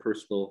this from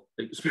personal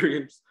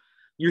experience.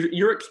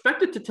 You're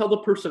expected to tell the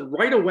person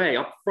right away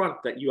up front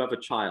that you have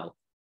a child.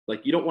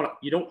 Like you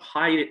don't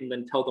hide it and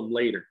then tell them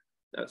later.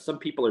 Some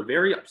people are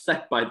very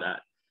upset by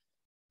that.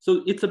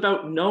 So it's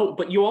about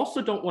but you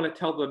also don't want to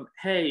tell them,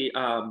 hey,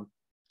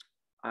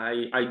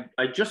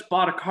 I just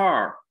bought a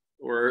car,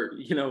 or,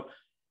 you know,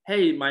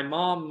 hey, my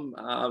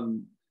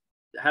mom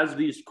has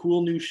these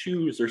cool new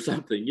shoes or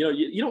something. You know,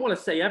 you don't want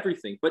to say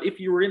everything, but if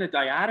you were in a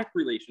dyadic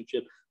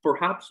relationship,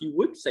 perhaps you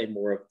would say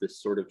more of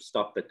this sort of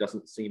stuff that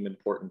doesn't seem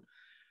important.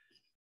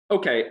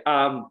 Okay,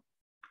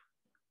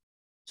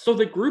 so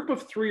the group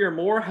of three or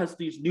more has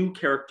these new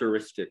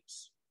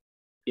characteristics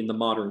in the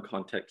modern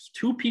context.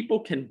 Two people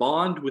can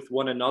bond with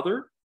one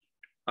another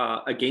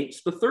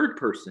against the third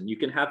person. You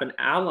can have an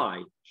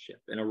allyship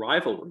and a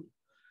rivalry.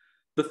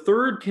 The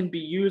third can be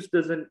used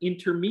as an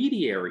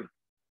intermediary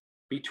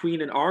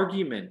between an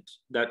argument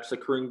that's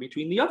occurring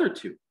between the other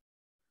two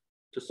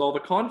to solve a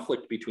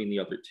conflict between the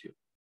other two.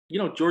 You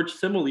know, Georg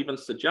Simmel even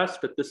suggests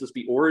that this is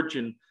the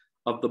origin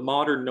of the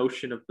modern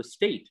notion of the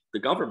state, the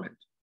government,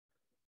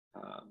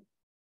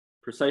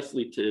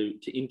 precisely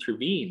to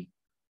intervene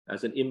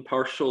as an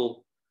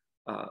impartial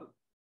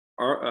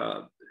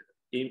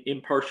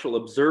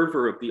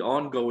observer of the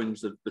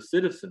ongoings of the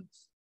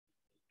citizens.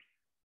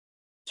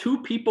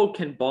 Two people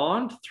can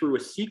bond through a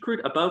secret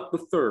about the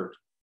third.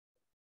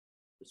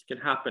 This can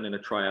happen in a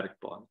triadic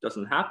bond. It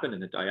doesn't happen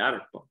in a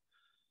dyadic bond.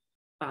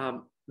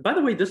 By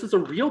the way, this is a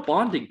real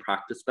bonding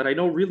practice that I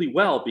know really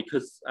well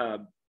because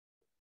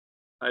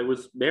I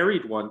was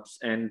married once,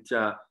 and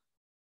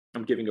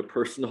I'm giving a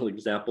personal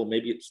example.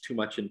 Maybe it's too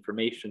much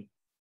information.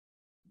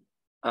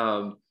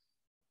 But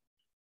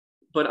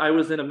I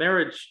was in a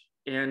marriage,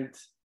 and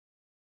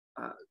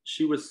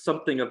she was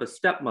something of a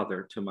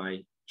stepmother to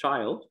my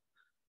child.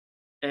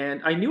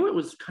 And I knew it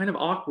was kind of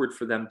awkward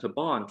for them to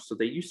bond. So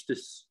they used to,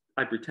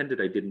 I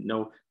pretended I didn't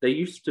know, they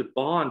used to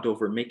bond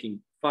over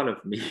making fun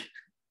of me.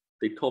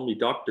 They called me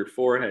Dr.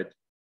 Forehead.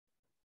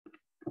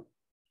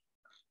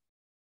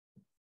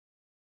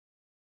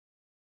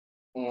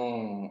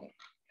 But,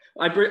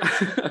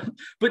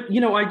 you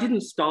know, I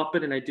didn't stop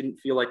it, and I didn't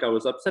feel like I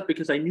was upset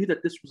because I knew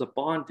that this was a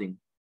bonding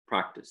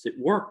practice. It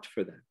worked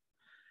for them.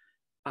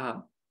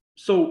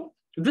 So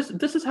this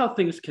is how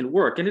things can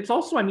work. And it's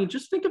also, I mean,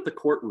 just think of the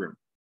courtroom.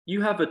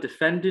 You have a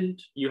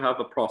defendant, you have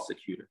a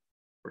prosecutor,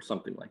 or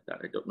something like that.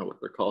 I don't know what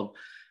they're called.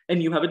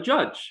 And you have a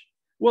judge.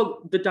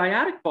 Well, the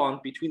dyadic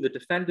bond between the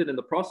defendant and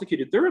the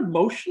prosecutor, they're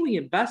emotionally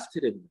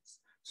invested in this.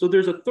 So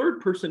there's a third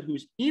person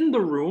who's in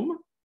the room,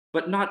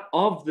 but not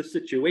of the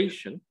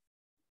situation,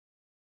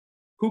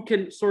 who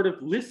can sort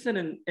of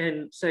listen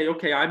and say,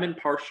 okay, I'm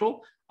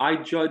impartial. I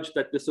judge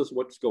that this is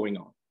what's going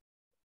on.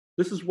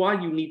 This is why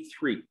you need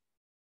three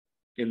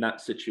in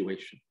that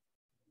situation.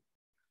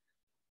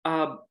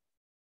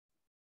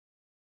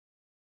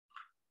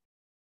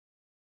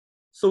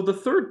 So the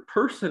third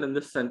person in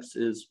this sense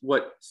is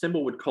what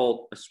Simmel would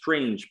call a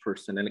strange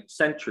person, an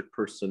eccentric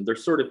person. They're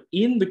sort of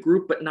in the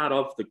group, but not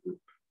of the group.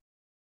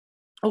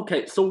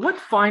 Okay, so what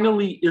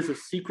finally is a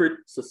secret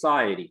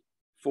society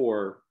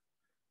for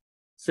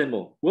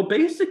Simmel? Well,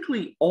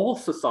 basically all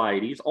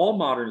societies, all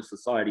modern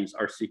societies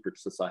are secret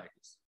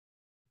societies.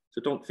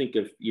 So don't think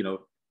of,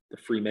 the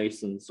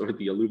Freemasons or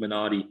the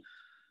Illuminati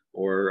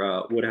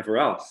or whatever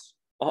else.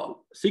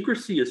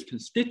 Secrecy is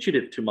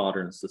constitutive to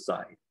modern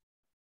society.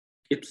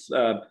 It's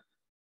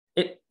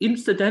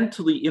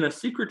incidentally, in a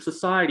secret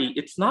society,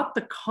 it's not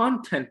the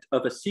content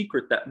of a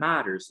secret that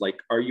matters.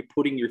 Like, are you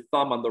putting your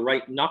thumb on the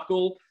right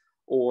knuckle,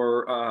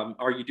 or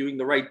are you doing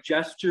the right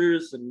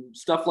gestures and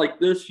stuff like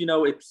this?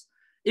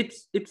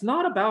 It's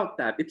not about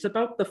that. It's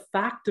about the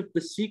fact of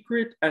the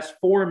secret as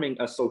forming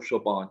a social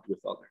bond with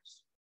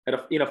others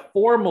in a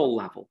formal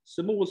level.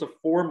 Simmel was a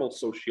formal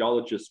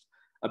sociologist,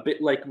 a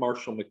bit like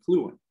Marshall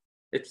McLuhan.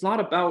 It's not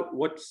about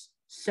what's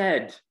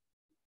said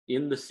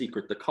in the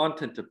secret, the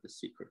content of the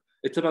secret.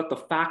 It's about the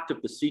fact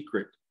of the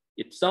secret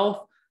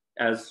itself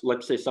as,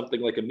 let's say,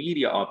 something like a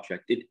media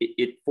object.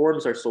 It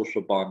forms our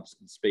social bonds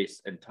in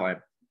space and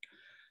time.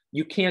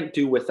 You can't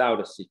do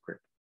without a secret.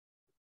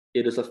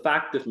 It is a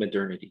fact of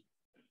modernity.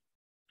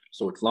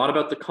 So it's not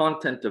about the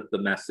content of the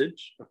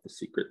message of the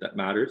secret that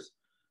matters.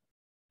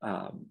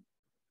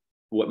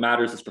 What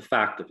matters is the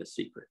fact of a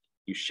secret.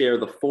 You share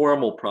the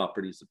formal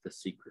properties of the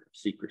secret, of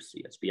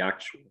secrecy, as the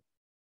actual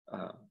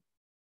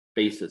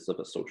basis of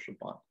a social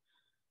bond.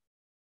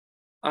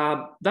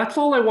 That's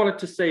all I wanted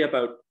to say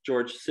about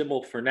George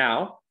Simmel for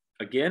now.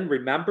 Again,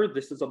 remember,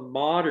 this is a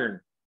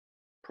modern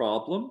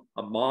problem,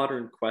 a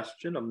modern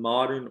question, a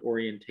modern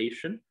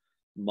orientation,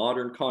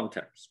 modern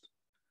context.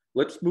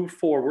 Let's move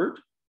forward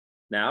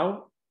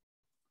now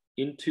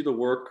into the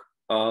work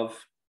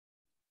of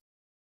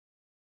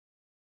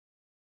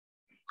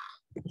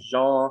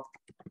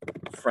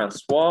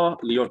Jean-Francois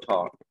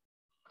Lyotard,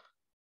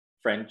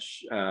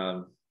 French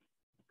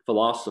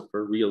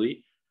philosopher,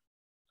 really,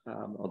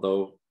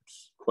 although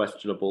it's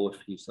questionable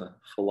if he's a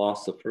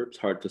philosopher, it's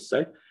hard to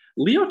say.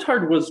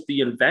 Lyotard was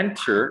the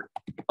inventor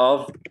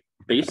of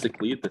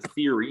basically the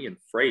theory and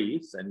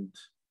phrase and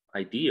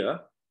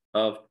idea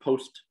of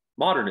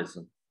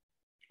postmodernism.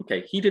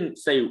 Okay, he didn't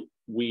say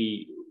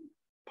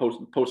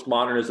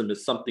postmodernism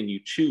is something you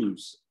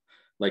choose.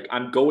 Like,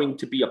 I'm going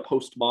to be a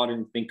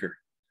postmodern thinker.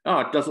 Oh,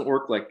 it doesn't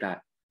work like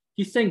that.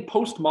 He's saying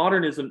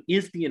postmodernism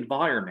is the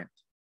environment.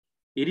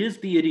 It is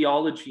the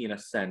ideology in a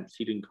sense.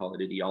 He didn't call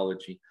it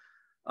ideology.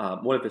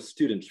 One of his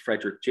students,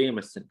 Frederick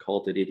Jameson,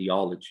 called it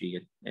ideology,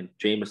 and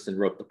Jameson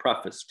wrote the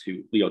preface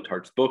to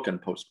Lyotard's book on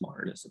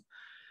postmodernism.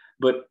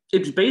 But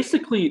it's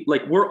basically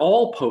like we're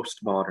all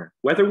postmodern,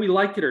 whether we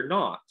like it or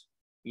not.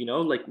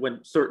 Like when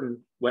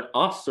certain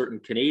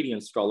Canadian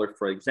scholar,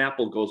 for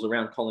example, goes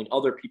around calling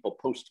other people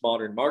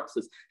postmodern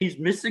Marxists, he's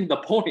missing the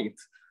point.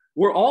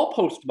 We're all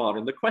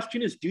postmodern. The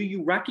question is, do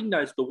you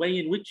recognize the way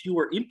in which you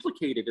are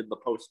implicated in the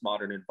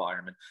postmodern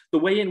environment, the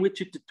way in which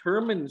it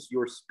determines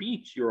your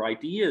speech, your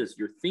ideas,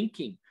 your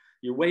thinking,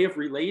 your way of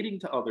relating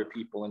to other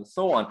people, and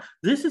so on?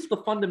 This is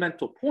the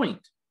fundamental point,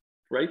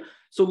 right?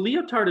 So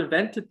Lyotard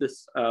invented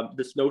this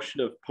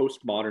notion of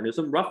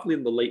postmodernism roughly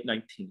in the late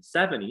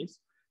 1970s.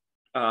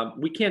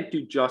 We can't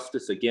do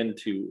justice again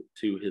to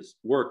his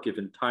work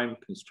given time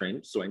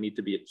constraints, so I need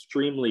to be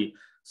extremely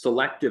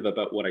selective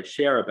about what I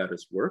share about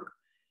his work.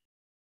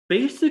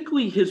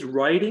 Basically, his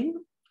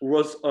writing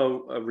was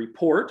a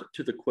report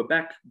to the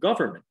Quebec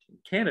government in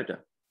Canada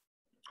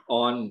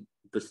on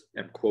this,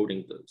 I'm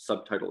quoting the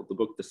subtitle of the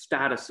book, the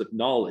status of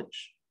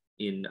knowledge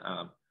in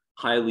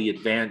highly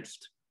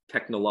advanced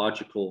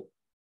technological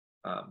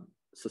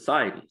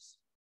societies.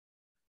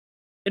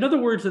 In other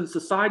words, in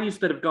societies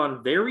that have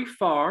gone very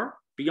far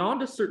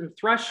beyond a certain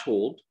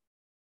threshold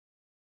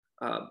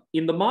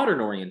in the modern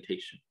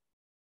orientation.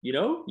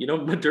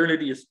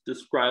 Modernity is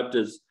described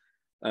as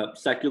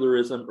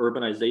secularism,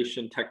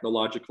 urbanization,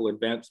 technological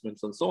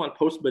advancements, and so on.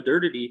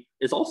 Postmodernity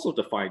is also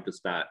defined as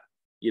that.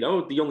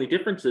 The only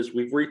difference is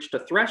we've reached a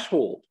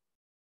threshold.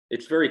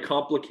 It's very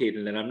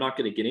complicated, and I'm not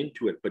going to get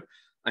into it, but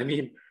I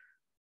mean,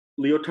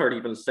 Lyotard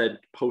even said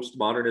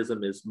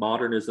postmodernism is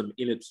modernism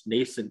in its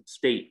nascent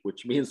state,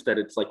 which means that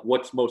it's like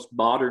what's most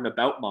modern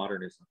about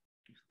modernism.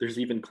 There's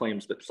even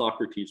claims that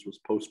Socrates was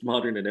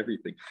postmodern and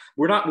everything.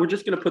 We're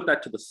just going to put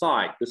that to the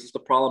side. This is the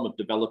problem of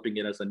developing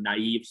it as a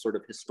naive sort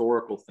of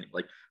historical thing.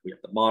 Like, we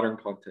have the modern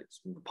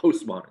context and the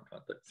postmodern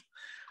context.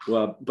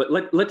 Well, but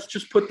let's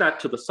just put that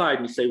to the side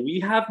and say we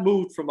have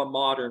moved from a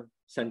modern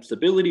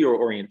sensibility or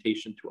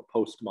orientation to a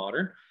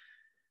postmodern.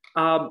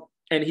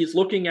 And he's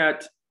looking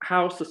at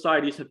how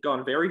societies have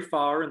gone very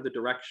far in the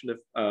direction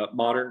of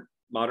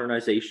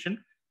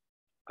modernization.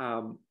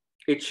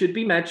 It should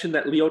be mentioned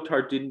that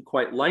Lyotard didn't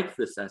quite like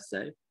this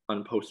essay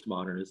on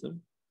postmodernism.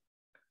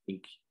 I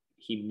think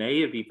he may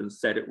have even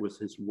said it was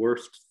his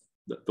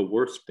the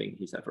worst thing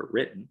he's ever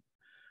written.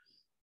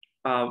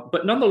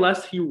 But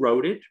nonetheless, he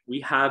wrote it.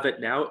 We have it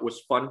now. It was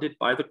funded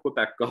by the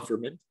Quebec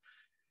government.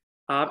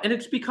 And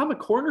it's become a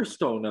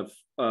cornerstone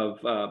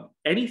of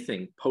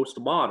anything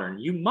postmodern.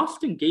 You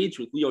must engage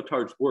with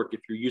Lyotard's work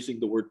if you're using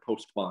the word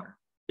postmodern.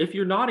 If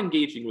you're not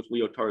engaging with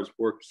Lyotard's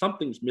work,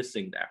 something's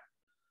missing there.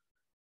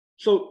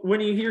 So when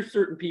you hear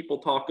certain people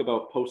talk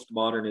about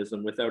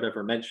postmodernism without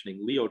ever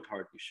mentioning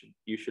Lyotard,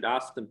 you should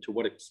ask them to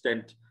what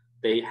extent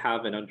they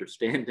have an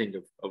understanding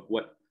of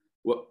what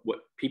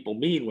people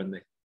mean when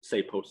they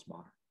say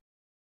postmodern.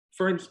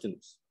 For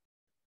instance,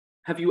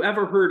 have you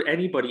ever heard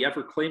anybody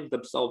ever claim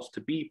themselves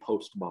to be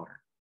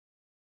postmodern?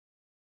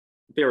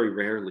 Very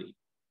rarely.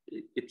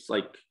 It's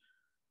like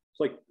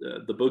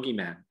the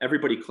boogeyman.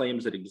 Everybody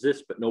claims it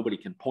exists, but nobody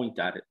can point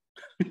at it.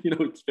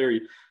 It's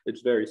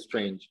very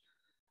strange.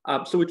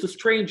 So it's a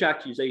strange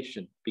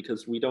accusation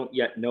because we don't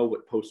yet know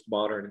what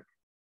postmodern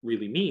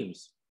really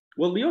means.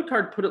 Well,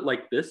 Lyotard put it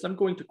like this. I'm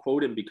going to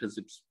quote him because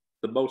it's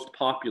the most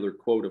popular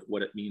quote of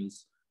what it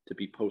means to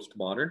be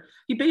postmodern.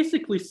 He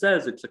basically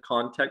says it's a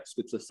context,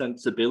 it's a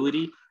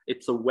sensibility,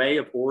 it's a way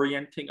of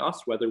orienting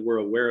us, whether we're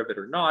aware of it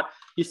or not.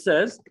 He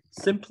says,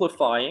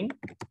 simplifying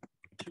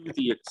to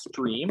the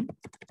extreme,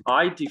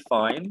 I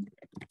define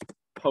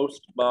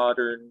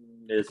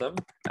postmodernism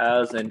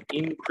as an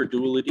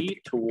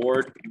incredulity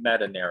toward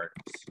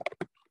meta-narratives.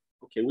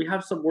 Okay, we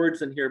have some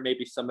words in here.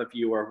 Maybe some of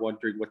you are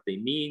wondering what they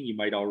mean. You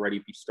might already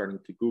be starting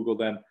to Google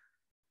them.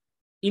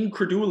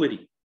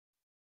 Incredulity.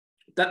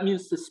 That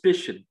means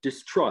suspicion,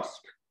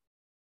 distrust.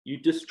 You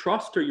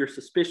distrust or you're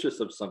suspicious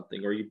of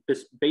something, or you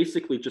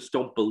basically just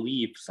don't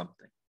believe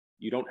something.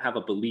 You don't have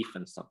a belief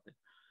in something.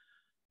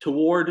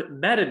 Toward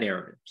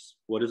meta-narratives.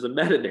 What is a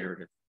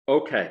meta-narrative?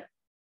 Okay.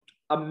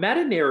 A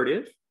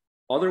meta-narrative,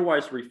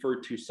 otherwise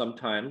referred to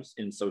sometimes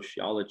in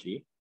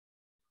sociology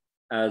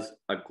as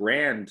a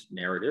grand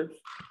narrative,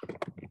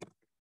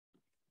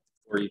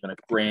 or even a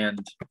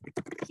grand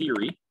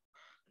theory.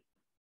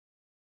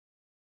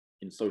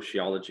 In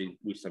sociology,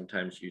 we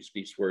sometimes use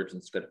these words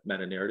instead of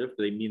meta-narrative.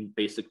 They mean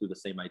basically the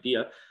same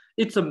idea.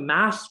 It's a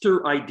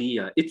master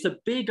idea. It's a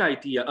big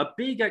idea, a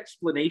big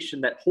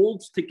explanation that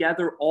holds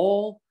together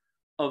all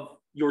of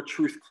your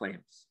truth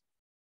claims.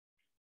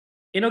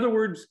 In other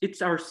words,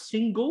 it's our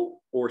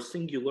single or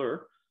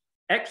singular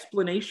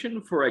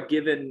explanation for a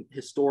given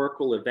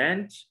historical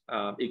event,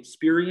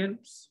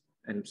 experience,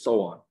 and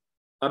so on.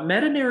 A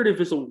meta-narrative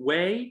is a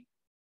way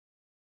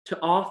to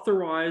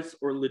authorize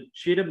or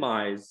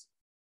legitimize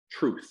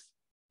truth.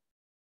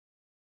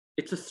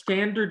 It's a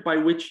standard by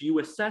which you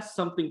assess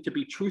something to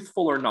be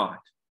truthful or not.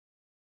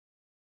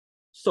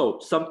 So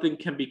something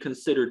can be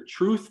considered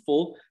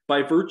truthful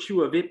by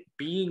virtue of it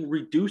being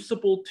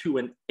reducible to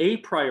an a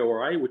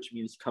priori, which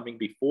means coming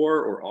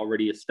before or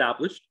already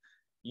established,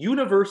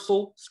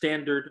 universal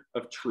standard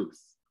of truth.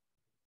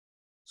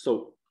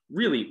 So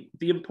really,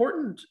 the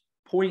important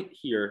point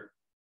here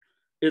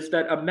is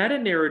that a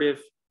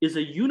meta-narrative is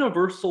a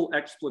universal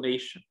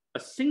explanation, a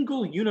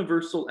single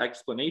universal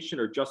explanation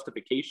or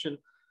justification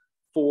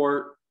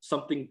for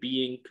something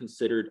being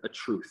considered a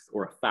truth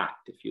or a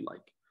fact, if you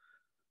like.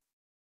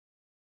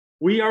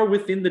 We are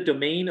within the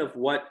domain of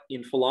what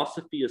in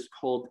philosophy is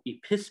called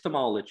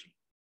epistemology.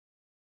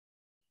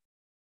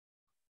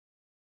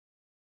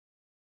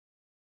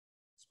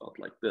 Spelled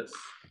like this.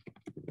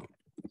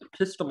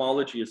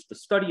 Epistemology is the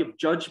study of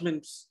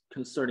judgments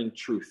concerning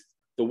truth,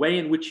 the way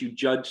in which you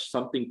judge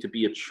something to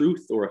be a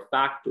truth or a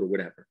fact or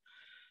whatever,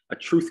 a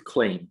truth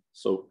claim.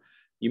 So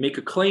you make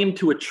a claim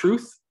to a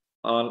truth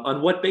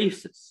on what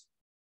basis,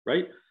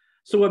 right?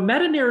 So a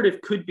meta-narrative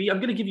could be, I'm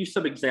going to give you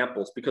some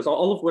examples because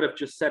all of what I've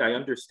just said I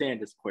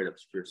understand is quite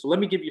obscure. So let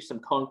me give you some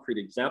concrete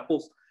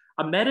examples.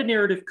 A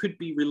meta-narrative could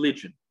be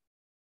religion.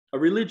 A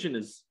religion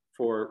is,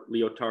 for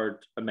Lyotard,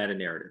 a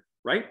meta-narrative,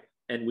 right?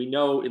 And we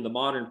know in the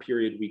modern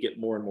period, we get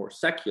more and more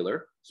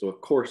secular. So of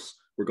course,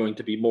 we're going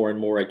to be more and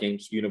more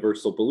against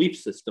universal belief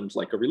systems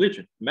like a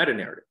religion,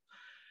 meta-narrative.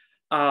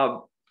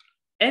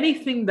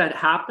 Anything that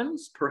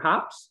happens,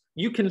 perhaps,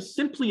 you can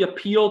simply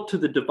appeal to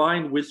the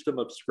divine wisdom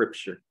of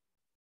Scripture.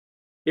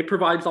 It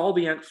provides all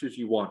the answers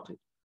you wanted.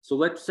 So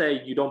let's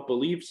say you don't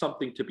believe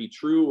something to be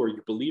true or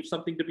you believe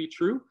something to be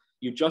true.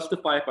 You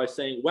justify it by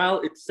saying,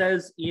 well, it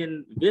says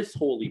in this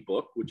holy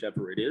book,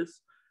 whichever it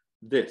is,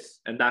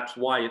 this, and that's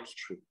why it's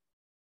true.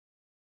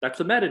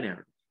 That's a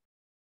meta-narrative.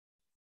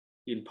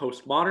 In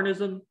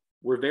postmodernism,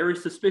 we're very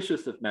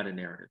suspicious of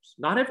meta-narratives.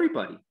 Not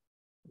everybody.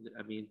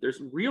 I mean, there's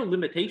real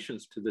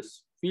limitations to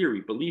this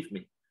theory, believe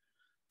me.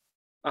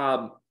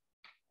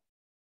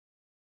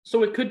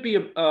 So it could be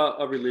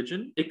a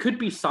religion. It could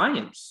be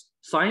science.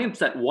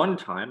 Science at one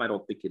time, I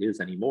don't think it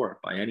is anymore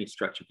by any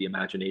stretch of the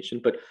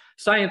imagination, but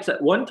science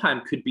at one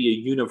time could be a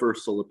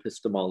universal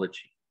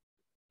epistemology.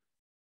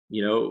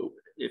 You know,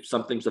 if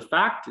something's a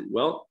fact,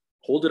 well,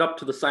 hold it up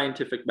to the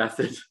scientific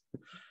method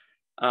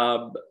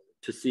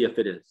to see if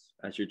it is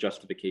as your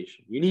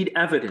justification. You need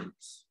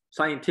evidence,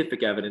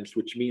 scientific evidence,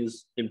 which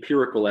means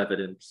empirical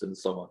evidence and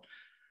so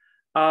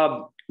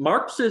on.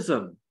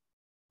 Marxism,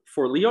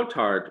 for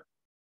Lyotard,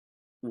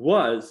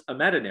 was a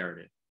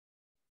meta-narrative.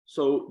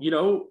 So, you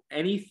know,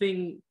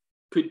 anything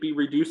could be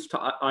reduced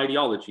to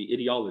ideology.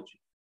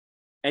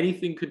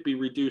 Anything could be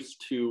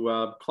reduced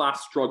to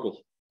class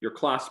struggle, your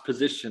class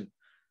position.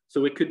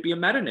 So it could be a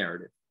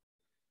meta-narrative.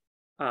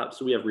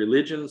 So we have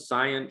religion,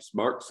 science,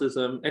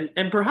 Marxism,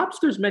 and perhaps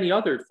there's many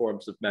other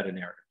forms of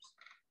meta-narratives.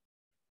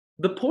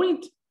 The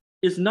point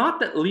is not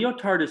that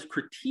Lyotard is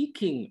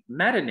critiquing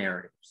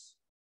meta-narratives.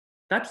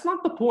 That's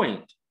not the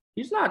point.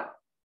 He's not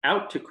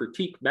out to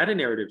critique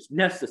meta-narratives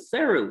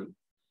necessarily.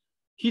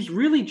 He's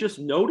really just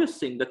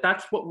noticing that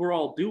that's what we're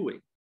all doing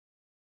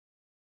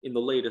in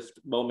the latest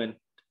moment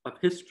of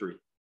history,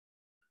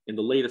 in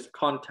the latest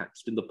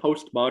context, in the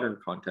postmodern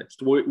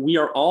context. We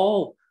are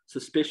all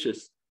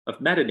suspicious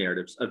of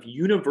meta-narratives, of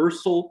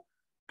universal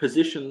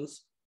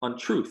positions on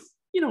truth,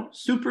 you know,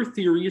 super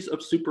theories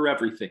of super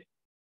everything,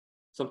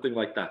 something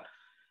like that.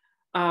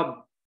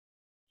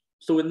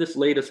 So in this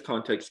latest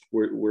context,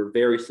 we're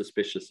very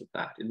suspicious of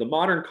that. In the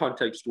modern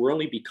context, we're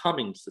only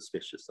becoming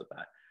suspicious of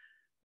that.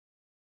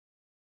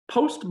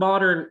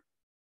 Postmodern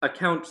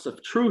accounts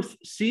of truth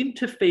seem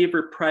to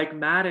favor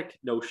pragmatic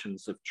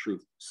notions of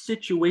truth,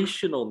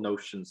 situational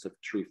notions of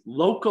truth,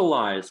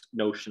 localized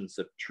notions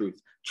of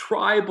truth,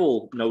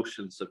 tribal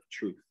notions of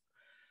truth,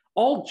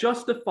 all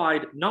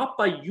justified not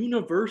by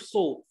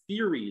universal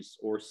theories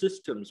or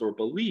systems or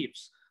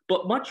beliefs,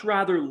 but much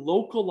rather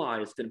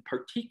localized and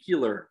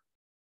particular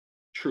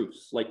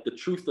truths, like the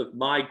truth of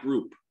my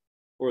group,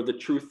 or the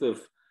truth of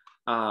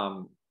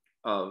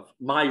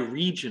my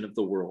region of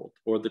the world,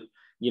 or the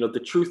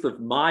truth of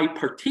my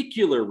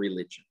particular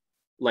religion.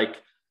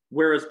 Like,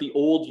 whereas the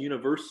old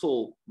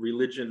universal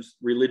religious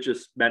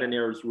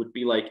meta-narratives would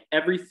be like,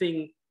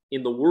 everything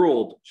in the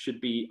world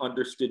should be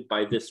understood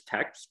by this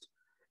text.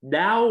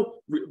 Now,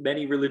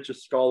 many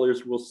religious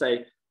scholars will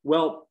say,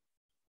 well,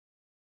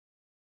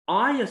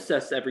 I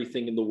assess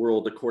everything in the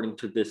world according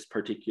to this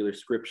particular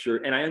scripture,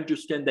 and I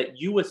understand that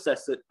you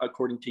assess it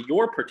according to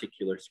your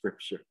particular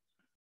scripture.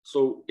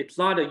 So it's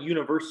not a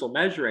universal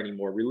measure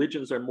anymore.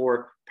 Religions are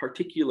more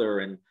particular,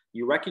 and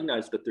you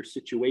recognize that they're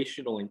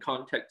situational and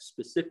context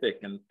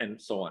specific, and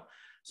so on.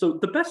 So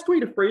the best way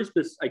to phrase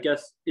this, I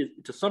guess, is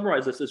to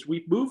summarize this, is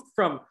we've moved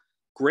from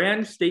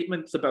grand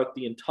statements about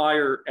the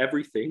entire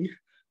everything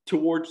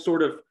towards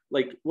sort of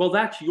like, well,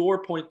 that's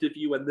your point of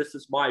view and this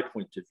is my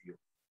point of view.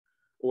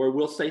 Or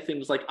we'll say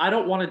things like, I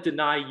don't want to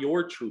deny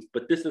your truth,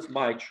 but this is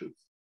my truth.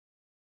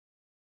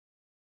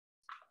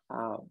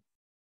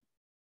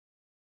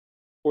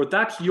 Or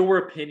that's your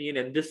opinion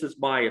and this is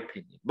my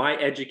opinion, my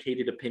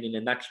educated opinion,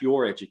 and that's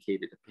your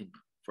educated opinion,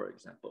 for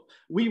example.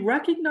 We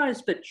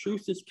recognize that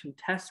truth is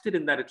contested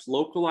and that it's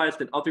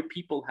localized, and other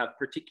people have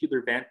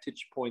particular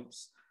vantage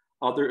points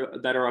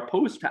that are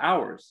opposed to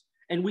ours.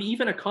 And we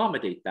even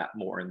accommodate that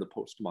more in the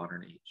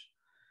postmodern age.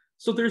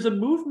 So there's a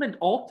movement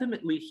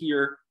ultimately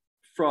here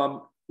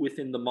from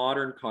within the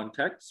modern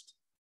context,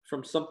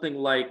 from something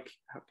like,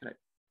 how can I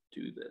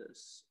do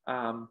this?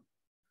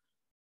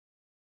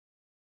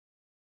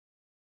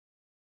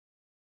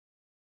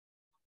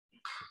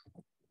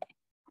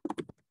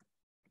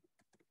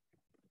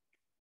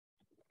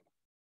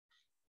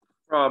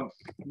 From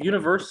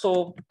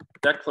universal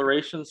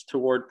declarations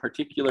toward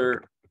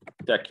particular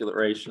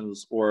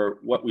declarations, or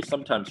what we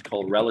sometimes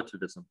call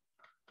relativism.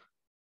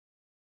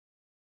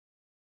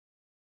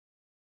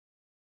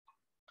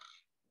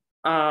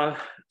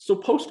 So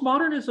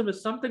postmodernism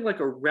is something like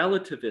a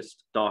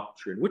relativist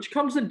doctrine, which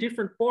comes in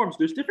different forms.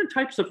 There's different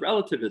types of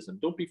relativism.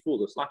 Don't be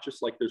fooled. It's not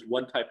just like there's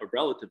one type of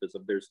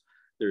relativism.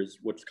 There's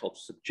what's called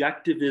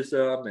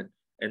subjectivism,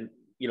 and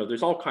you know,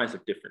 there's all kinds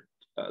of different.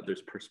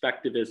 There's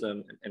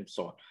perspectivism and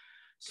so on.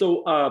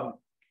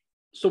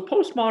 So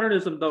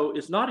postmodernism, though,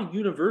 is not a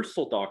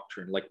universal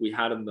doctrine like we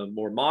had in the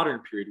more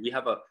modern period. We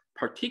have a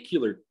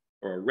particular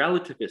or a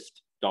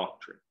relativist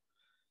doctrine.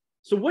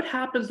 So what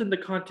happens in the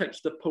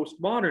context of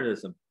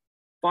postmodernism,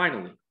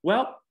 finally?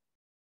 Well,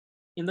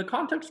 in the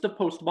context of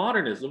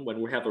postmodernism, when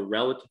we have a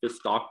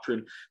relativist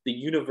doctrine, the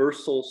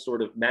universal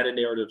sort of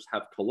meta-narratives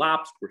have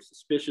collapsed. We're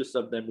suspicious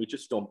of them. We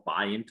just don't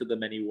buy into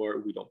them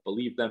anymore. We don't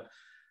believe them.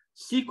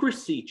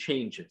 Secrecy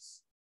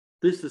changes.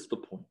 This is the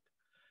point.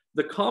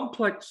 The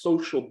complex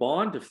social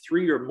bond of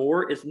three or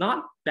more is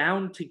not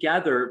bound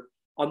together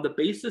on the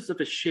basis of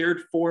a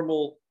shared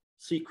formal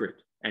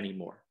secret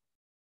anymore.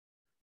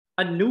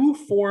 A new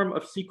form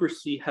of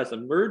secrecy has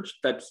emerged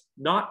that's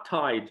not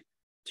tied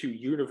to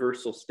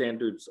universal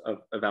standards of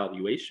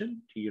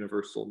evaluation, to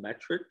universal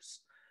metrics,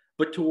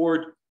 but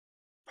toward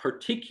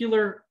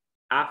particular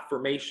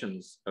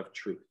affirmations of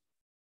truth,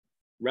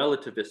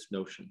 relativist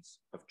notions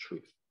of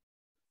truth.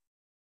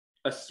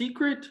 A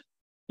secret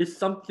is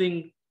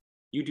something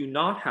you do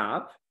not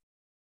have.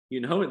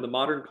 You know, in the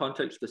modern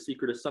context, a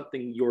secret is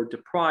something you're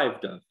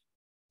deprived of,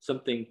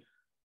 something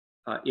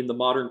in the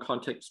modern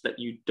context that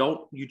you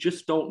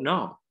just don't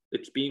know.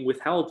 It's being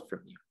withheld from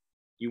you.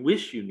 You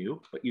wish you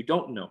knew, but you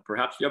don't know.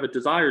 Perhaps you have a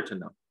desire to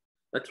know.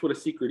 That's what a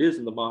secret is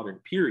in the modern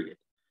period.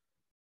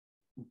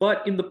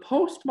 But in the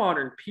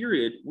postmodern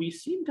period, we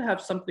seem to have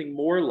something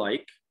more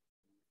like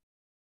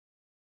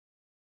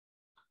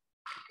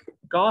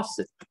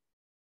gossip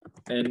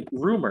and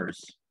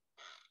rumors.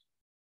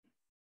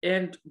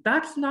 And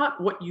that's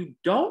not what you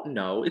don't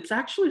know. It's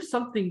actually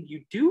something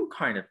you do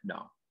kind of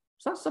know.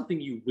 It's not something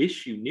you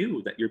wish you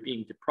knew that you're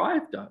being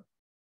deprived of.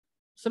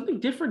 Something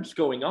different's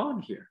going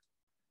on here.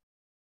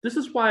 This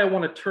is why I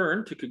want to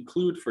turn, to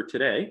conclude for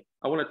today,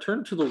 I want to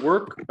turn to the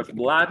work of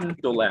Mladen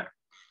Dolar.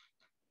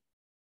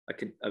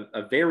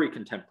 a very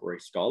contemporary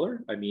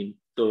scholar. I mean,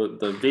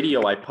 the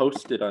video I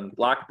posted on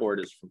Blackboard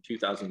is from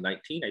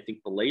 2019, I think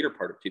the later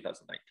part of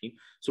 2019.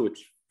 So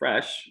it's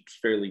fresh, it's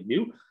fairly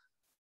new.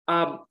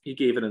 He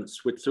gave it in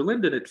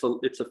Switzerland, and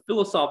it's a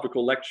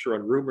philosophical lecture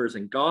on rumors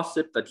and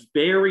gossip that's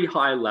very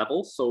high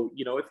level. So,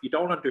 you know, if you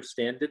don't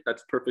understand it,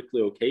 that's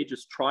perfectly okay.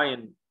 Just try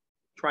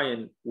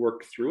and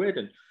work through it.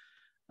 And,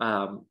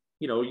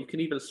 you know, you can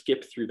even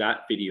skip through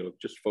that video,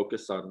 just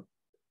focus on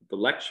the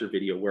lecture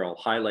video where I'll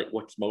highlight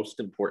what's most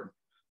important.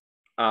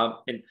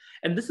 And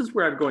this is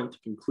where I'm going to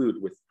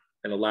conclude with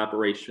an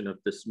elaboration of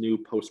this new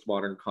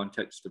postmodern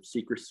context of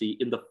secrecy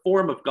in the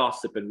form of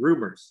gossip and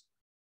rumors,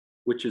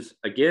 which is,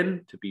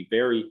 again, to be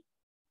very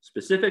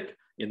specific,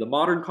 in the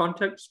modern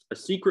context, a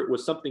secret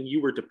was something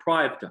you were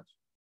deprived of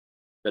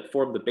that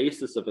formed the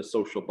basis of a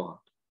social bond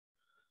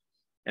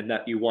and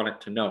that you wanted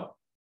to know.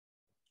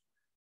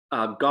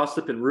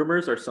 Gossip and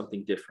rumors are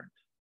something different.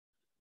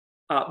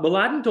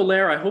 Mladen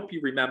Dolar, I hope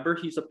you remember,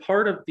 he's a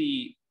part of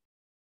the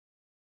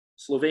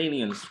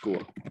Slovenian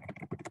school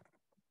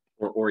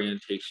or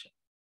orientation,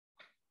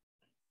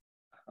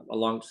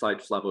 alongside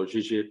Slavoj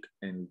Žižek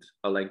and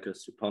Alenka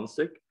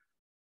Supancic.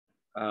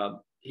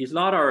 He's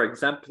not our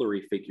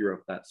exemplary figure of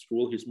that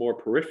school. He's more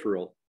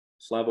peripheral.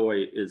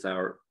 Slavoj is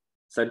our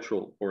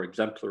central or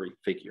exemplary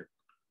figure.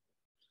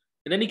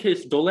 In any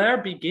case, Dolar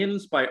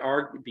begins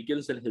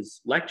in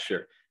his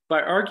lecture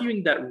by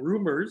arguing that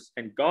rumors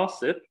and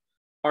gossip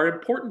are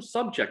important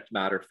subject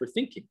matter for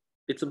thinking.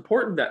 It's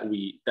important that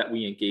we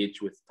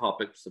engage with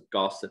topics of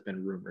gossip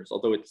and rumors,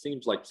 although it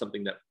seems like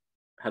something that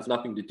has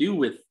nothing to do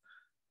with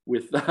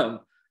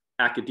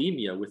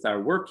academia, with our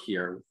work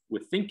here,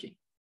 with thinking.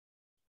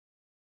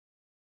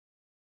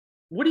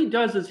 What he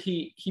does is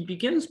he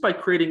begins by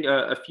creating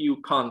a few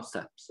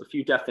concepts, a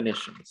few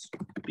definitions,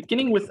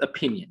 beginning with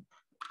opinion.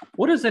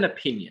 What is an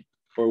opinion?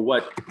 Or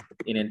what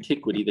in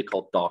antiquity they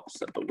called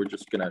doxa, but we're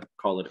just going to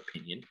call it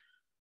opinion.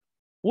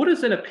 What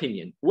is an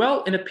opinion?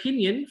 Well, an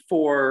opinion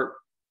for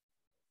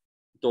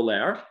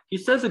Dolar, he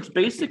says it's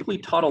basically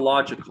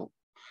tautological.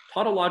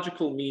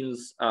 Tautological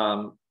means,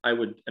 I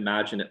would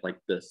imagine it like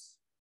this.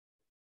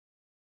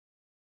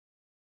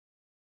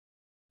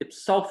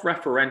 It's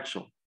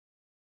self-referential.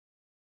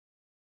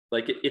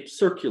 Like it's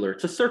circular.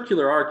 It's a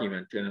circular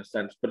argument in a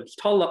sense, but it's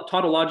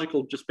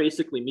tautological just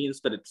basically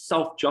means that it's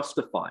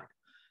self-justified.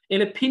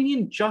 An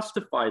opinion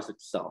justifies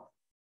itself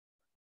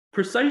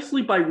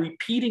precisely by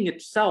repeating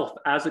itself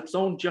as its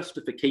own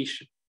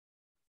justification.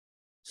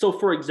 So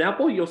for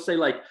example, you'll say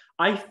like,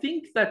 I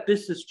think that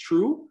this is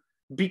true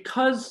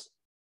because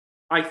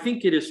I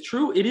think it is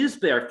true. It is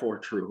therefore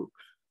true.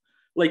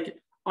 Like,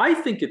 I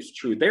think it's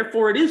true,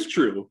 therefore it is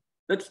true.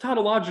 That's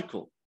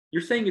tautological.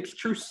 You're saying it's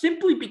true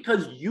simply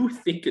because you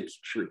think it's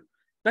true.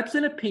 That's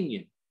an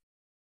opinion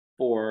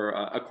for,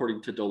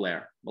 according to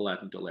Dolar,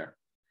 Mladen Dolar.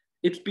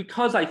 It's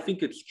because I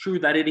think it's true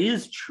that it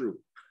is true.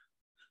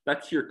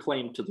 That's your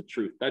claim to the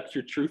truth. That's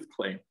your truth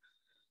claim.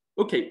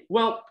 Okay,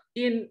 well,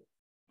 in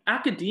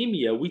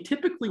academia, we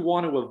typically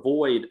want to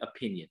avoid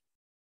opinion.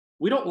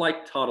 We don't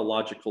like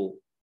tautological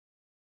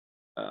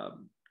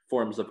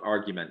forms of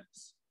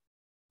arguments.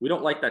 We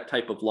don't like that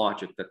type of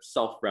logic that's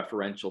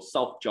self-referential,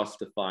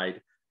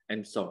 self-justified,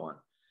 and so on.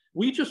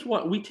 We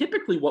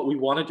typically what we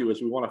want to do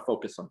is we want to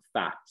focus on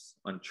facts,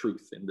 on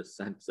truth in this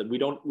sense, and we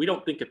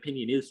don't think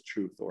opinion is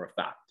truth or a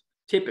fact,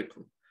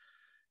 typically.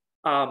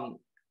 On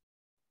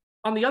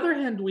the other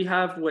hand, we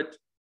have what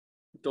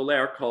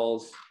Dolar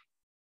calls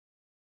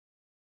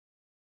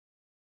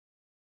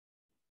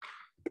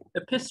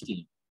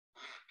episteme,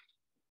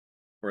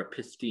 or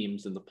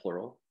epistemes in the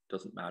plural,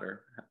 doesn't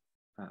matter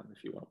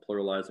if you want to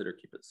pluralize it or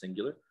keep it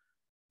singular.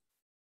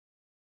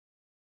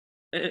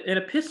 An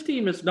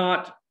episteme is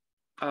not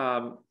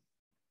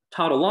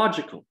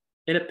tautological.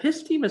 An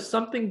episteme is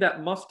something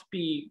that must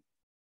be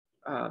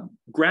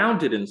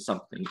grounded in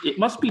something. It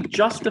must be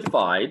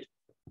justified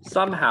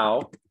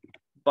somehow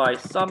by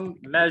some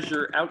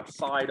measure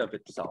outside of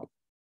itself,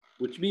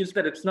 which means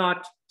that it's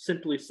not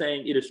simply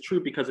saying it is true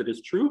because it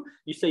is true.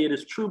 You say it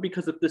is true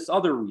because of this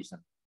other reason.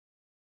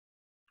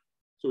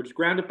 So it's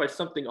grounded by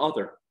something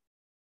other,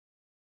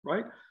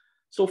 right?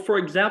 So for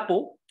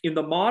example, in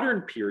the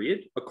modern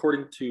period,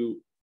 according to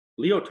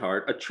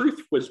Lyotard, a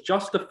truth was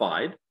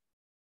justified,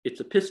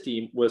 its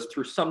episteme was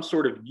through some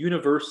sort of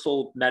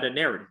universal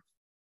meta-narrative.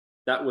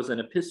 That was an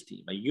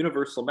episteme, a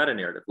universal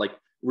meta-narrative, like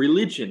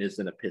religion is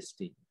an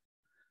episteme.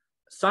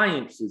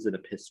 Science is an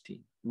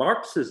episteme.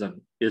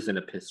 Marxism is an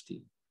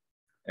episteme.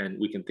 And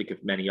we can think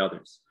of many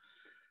others.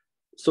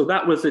 So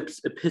that was its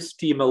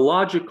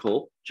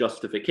epistemological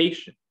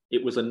justification.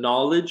 It was a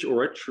knowledge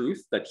or a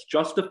truth that's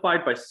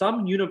justified by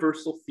some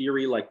universal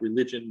theory like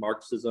religion,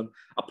 Marxism,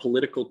 a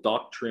political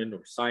doctrine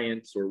or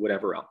science or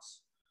whatever else.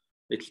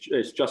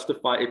 It's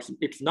justified,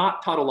 it's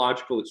not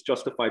tautological, it's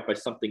justified by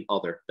something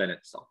other than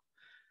itself.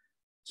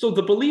 So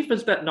the belief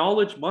is that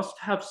knowledge must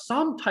have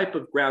some type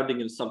of grounding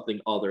in something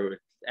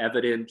other,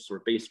 evidence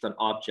or based on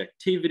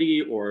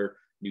objectivity or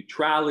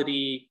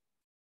neutrality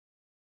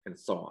and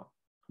so on.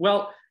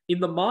 Well, in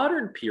the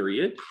modern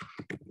period,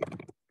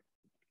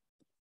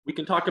 We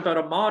can talk about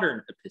a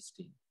modern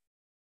episteme.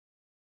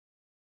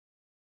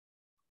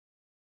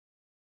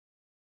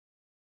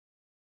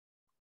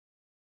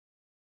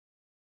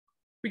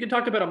 We can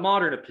talk about a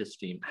modern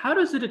episteme. How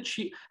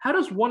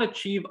does one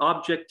achieve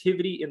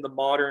objectivity in the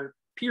modern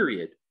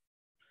period?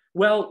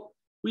 Well,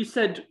 we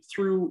said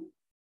through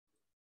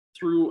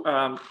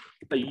a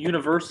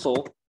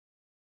universal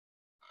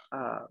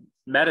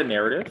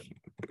meta-narrative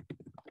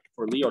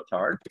for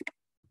Lyotard.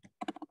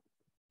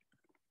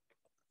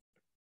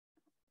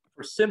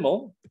 For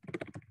Simmel,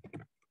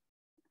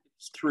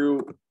 it's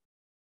through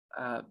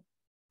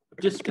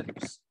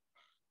distance,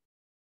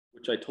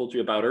 which I told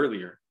you about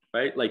earlier,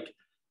 right? Like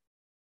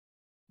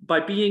by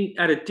being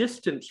at a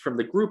distance from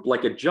the group,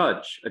 like a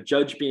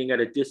judge being at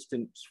a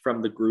distance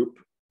from the group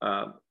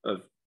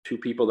of two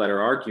people that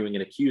are arguing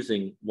and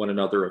accusing one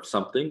another of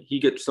something,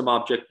 he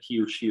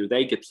or she or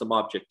they get some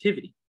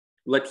objectivity.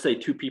 Let's say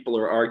two people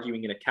are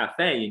arguing in a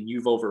cafe and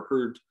you've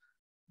overheard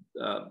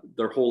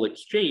their whole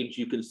exchange.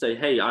 You can say,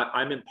 hey,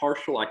 I'm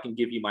impartial, I can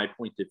give you my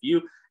point of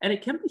view. And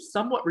it can be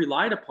somewhat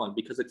relied upon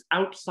because it's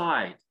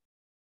outside.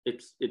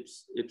 It's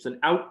an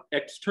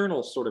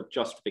external sort of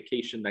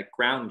justification that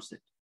grounds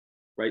it,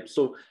 right?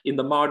 So in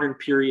the modern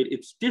period,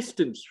 it's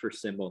distance for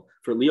Simmel.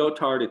 For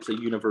Lyotard, it's a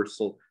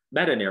universal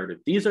meta-narrative.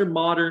 These are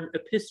modern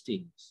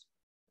epistemes.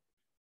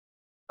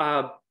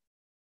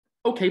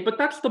 Okay, but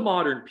that's the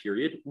modern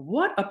period.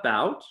 What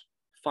about,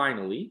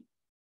 finally,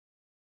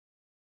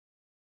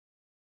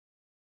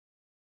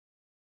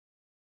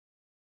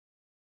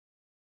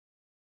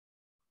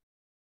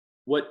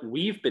 what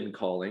we've been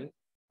calling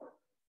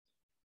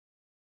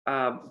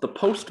the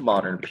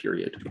postmodern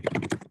period,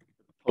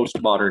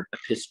 postmodern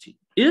episteme?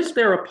 Is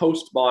there a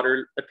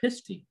postmodern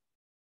episteme?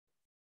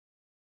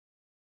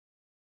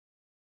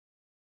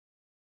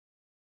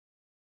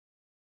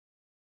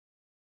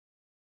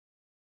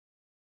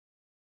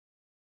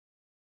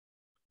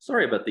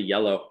 Sorry about the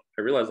yellow.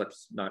 I realize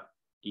that's not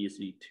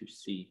easy to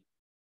see.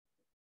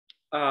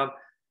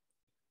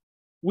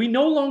 We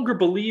no longer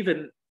believe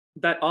in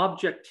that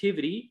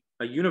objectivity,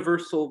 a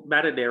universal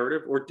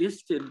meta-narrative or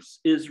distance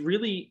is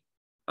really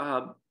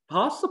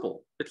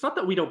possible. It's not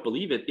that we don't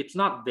believe it, it's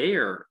not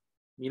there.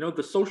 You know,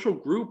 the social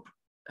group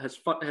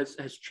has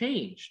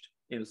changed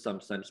in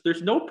some sense.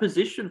 There's no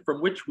position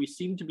from which we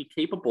seem to be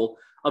capable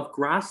of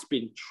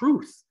grasping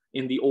truth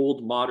in the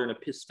old modern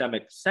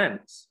epistemic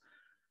sense.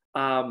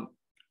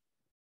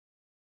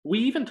 We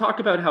even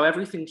talk about how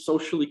everything's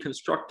socially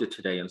constructed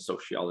today in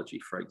sociology,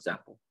 for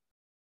example.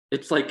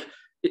 It's like,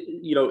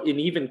 you know,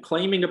 in even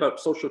claiming about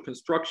social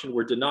construction,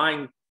 we're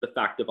denying the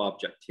fact of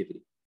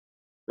objectivity,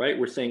 right?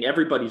 We're saying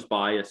everybody's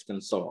biased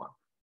and so on.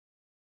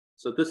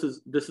 So this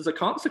is a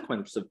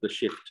consequence of the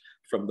shift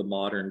from the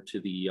modern to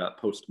the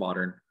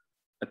postmodern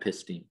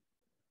episteme.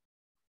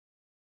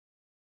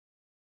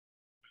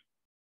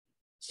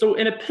 So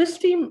an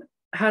episteme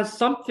has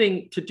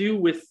something to do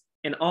with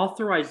an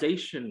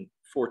authorization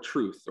for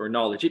truth or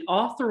knowledge. It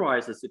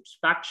authorizes its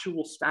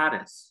factual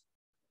status,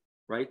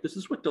 right? This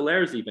is what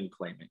Dolar is even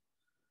claiming.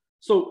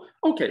 So,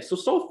 okay,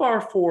 so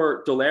far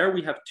for Dolar,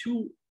 we have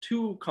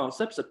two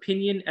concepts,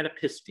 opinion and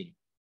episteme.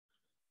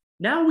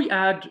 Now we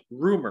add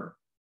rumor.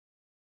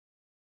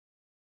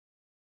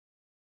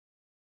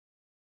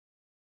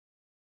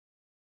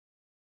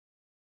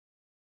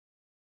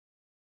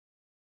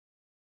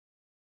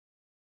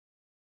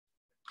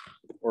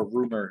 Or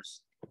rumors.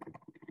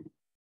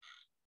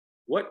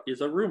 What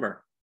is a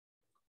rumor?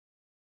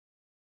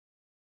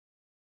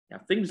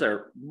 Now, things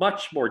are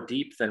much more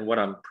deep than what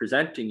I'm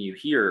presenting you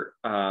here,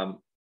 and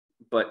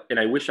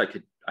I wish I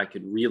could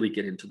really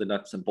get into the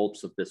nuts and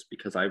bolts of this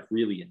because I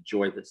really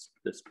enjoy this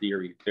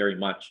theory very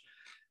much.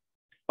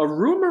 A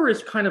rumor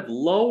is kind of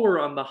lower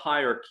on the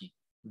hierarchy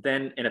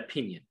than an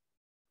opinion.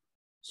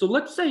 So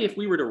let's say if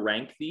we were to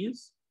rank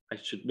these, I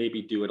should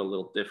maybe do it a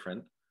little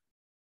different.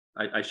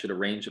 I should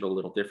arrange it a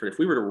little different. If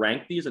we were to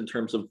rank these in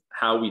terms of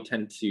how we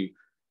tend to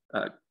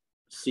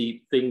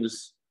see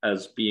things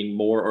as being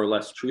more or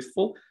less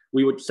truthful,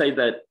 we would say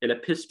that an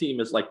episteme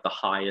is like the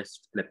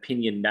highest, an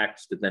opinion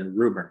next, and then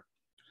rumor.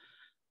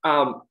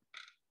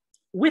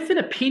 With an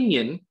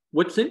opinion,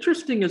 what's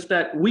interesting is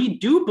that we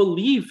do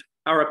believe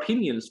our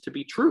opinions to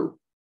be true.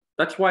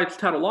 That's why it's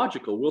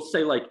tautological. We'll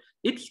say like,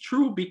 it's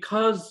true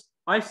because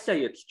I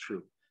say it's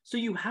true. So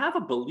you have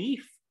a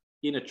belief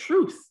in a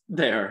truth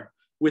there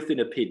with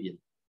an opinion.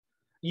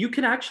 You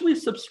can actually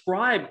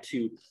subscribe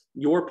to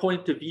your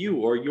point of view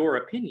or your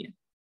opinion,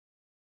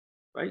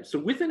 right? So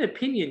with an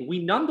opinion,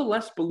 we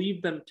nonetheless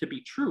believe them to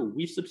be true.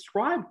 We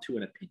subscribe to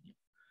an opinion.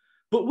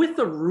 But with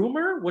a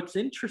rumor, what's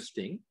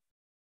interesting,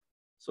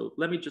 so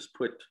let me just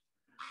put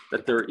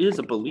that there is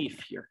a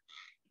belief here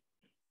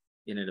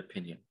in an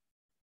opinion.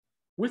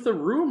 With a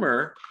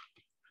rumor,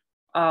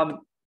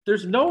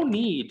 there's no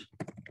need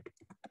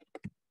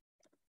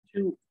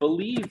to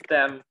believe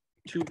them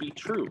to be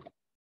true.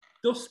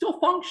 They'll still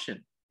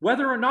function,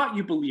 whether or not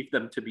you believe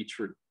them to be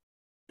true.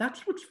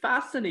 That's what's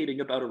fascinating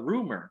about a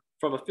rumor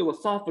from a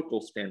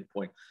philosophical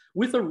standpoint.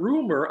 With a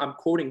rumor, I'm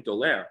quoting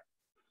Dolar,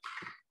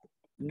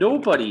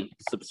 nobody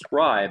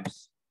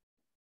subscribes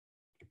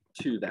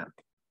to them.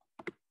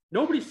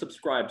 Nobody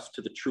subscribes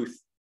to the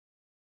truth,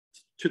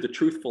 to the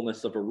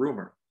truthfulness of a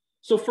rumor.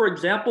 So for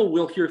example,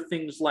 we'll hear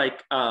things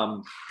like,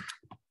 how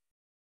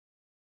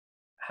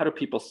do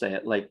people say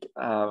it? Like,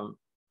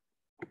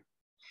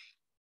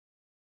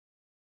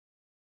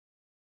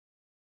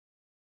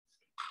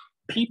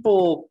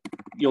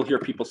 you'll hear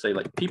people say,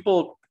 like,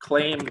 people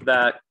claim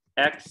that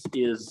X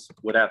is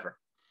whatever.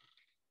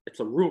 It's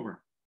a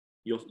rumor.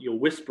 You'll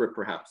whisper it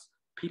perhaps.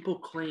 People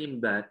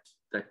claim that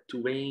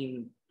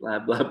Dwayne blah,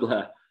 blah,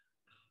 blah.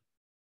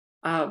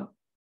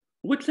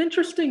 What's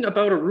interesting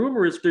about a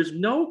rumor is there's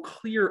no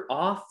clear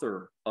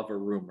author of a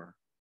rumor,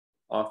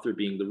 author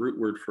being the root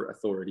word for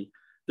authority.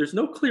 There's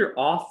no clear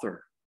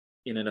author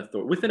in an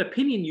authority. With an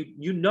opinion,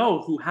 you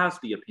know who has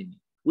the opinion.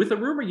 With a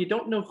rumor, you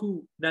don't know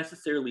who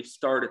necessarily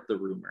started the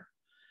rumor.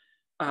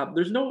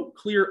 There's no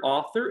clear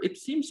author. It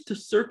seems to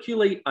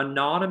circulate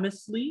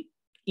anonymously,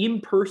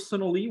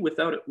 impersonally,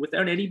 without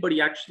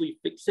anybody actually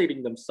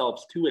fixating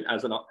themselves to it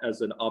as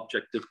an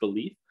objective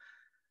belief.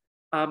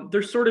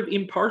 They're sort of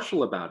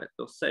impartial about it.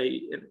 They'll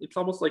say, it's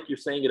almost like you're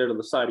saying it out of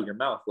the side of your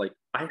mouth, like,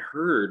 I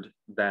heard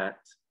that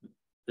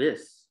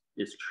this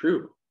is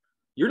true.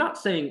 You're not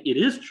saying it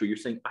is true. You're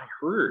saying, I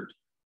heard.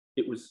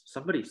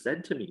 Somebody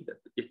said to me that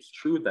it's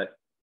true that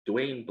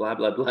Dwayne blah,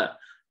 blah, blah.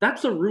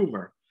 That's a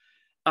rumor.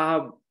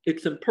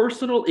 It's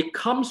impersonal. It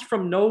comes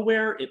from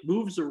nowhere. It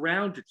moves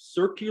around. It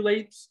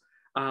circulates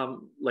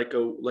like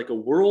a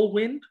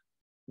whirlwind.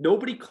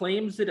 Nobody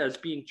claims it as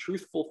being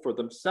truthful for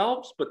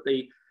themselves, but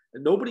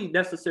nobody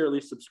necessarily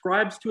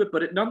subscribes to it,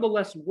 but it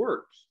nonetheless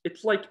works.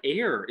 It's like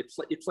air.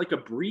 It's like a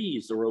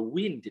breeze or a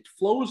wind. It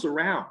flows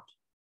around.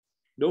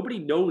 Nobody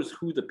knows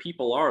who the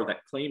people are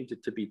that claimed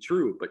it to be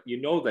true, but you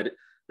know that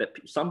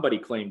somebody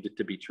claimed it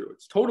to be true.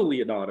 It's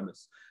totally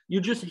anonymous.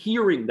 You're just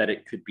hearing that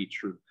it could be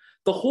true.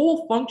 The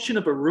whole function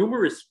of a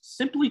rumor is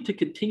simply to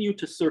continue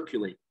to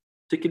circulate,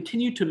 to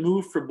continue to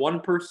move from one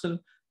person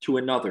to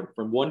another,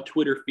 from one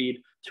Twitter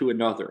feed to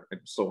another,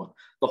 and so on.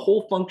 The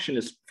whole function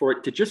is for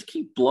it to just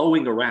keep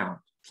blowing around.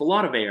 It's a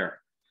lot of air.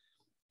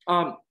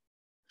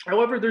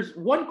 However, there's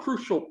one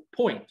crucial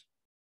point.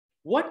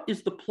 What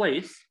is the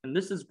place, and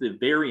this is the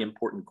very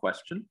important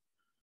question,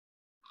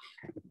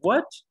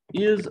 what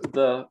is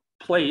the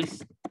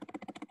place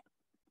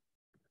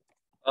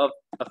of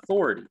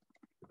authority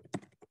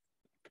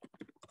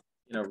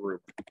in a rumor?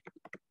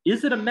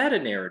 Is it a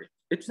meta-narrative?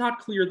 It's not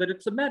clear that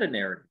it's a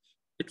meta-narrative.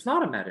 It's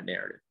not a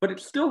meta-narrative, but it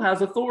still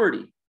has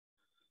authority.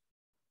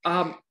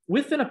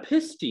 With an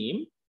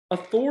episteme,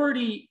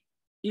 authority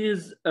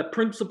is a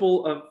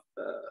principle of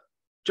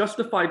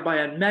justified by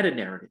a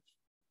meta-narrative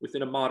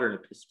within a modern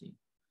episteme.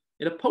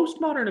 In a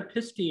postmodern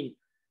episteme,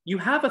 you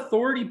have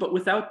authority, but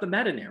without the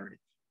meta-narrative.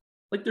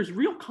 Like, there's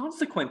real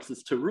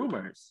consequences to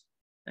rumors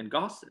and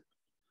gossip.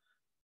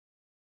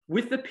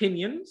 With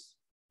opinions,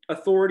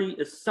 authority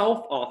is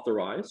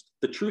self-authorized.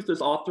 The truth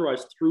is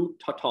authorized through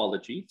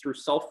tautology, through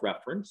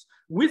self-reference.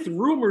 With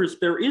rumors,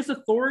 there is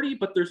authority,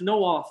 but there's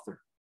no author.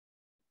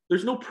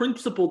 There's no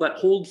principle that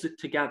holds it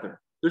together.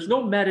 There's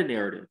no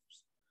meta-narratives.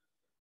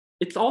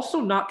 It's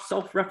also not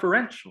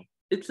self-referential.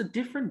 It's a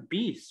different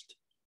beast.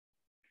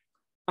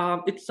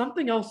 It's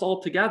something else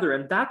altogether,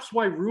 and that's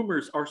why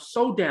rumors are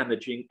so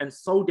damaging and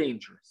so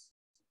dangerous.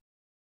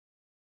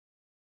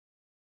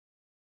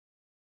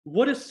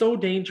 What is so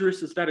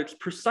dangerous is that it's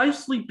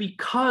precisely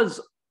because,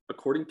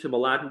 according to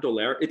Mladen and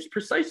Dolar, it's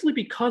precisely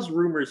because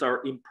rumors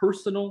are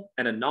impersonal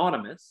and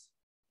anonymous,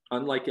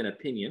 unlike an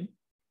opinion.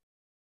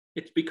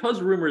 It's because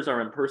rumors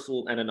are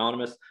impersonal and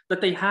anonymous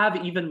that they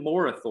have even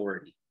more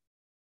authority.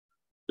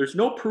 There's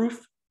no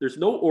proof, there's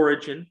no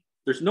origin,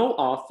 there's no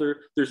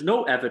author, there's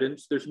no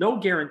evidence, there's no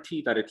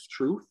guarantee that it's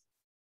truth,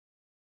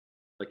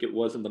 like it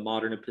was in the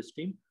modern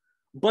episteme.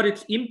 But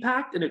its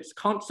impact and its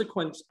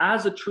consequence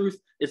as a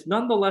truth is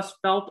nonetheless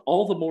felt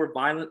all the more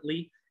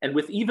violently and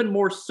with even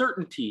more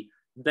certainty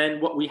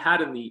than what we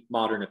had in the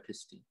modern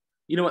episteme.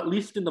 You know, at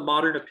least in the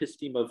modern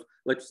episteme of,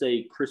 let's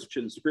say,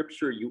 Christian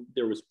scripture,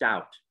 there was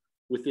doubt.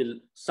 Within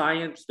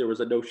science, there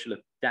was a notion of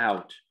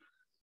doubt.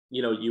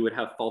 You know, you would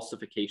have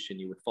falsification,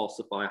 you would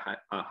falsify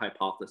a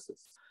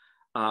hypothesis.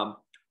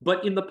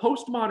 But in the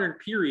postmodern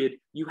period,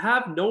 you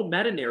have no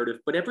meta-narrative,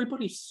 but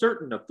everybody's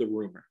certain of the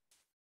rumor.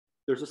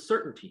 There's a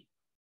certainty.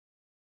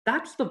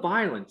 That's the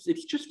violence.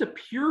 It's just a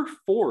pure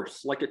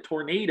force, like a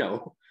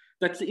tornado.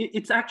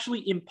 It's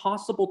actually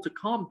impossible to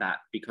combat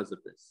because of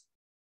this.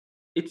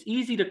 It's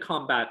easy to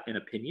combat an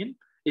opinion.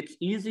 It's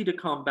easy to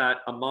combat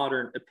a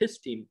modern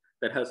episteme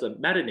that has a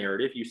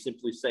meta-narrative. You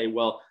simply say,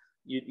 well,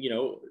 you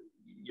know,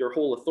 your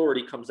whole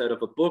authority comes out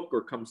of a book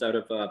or comes out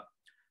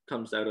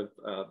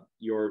of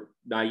your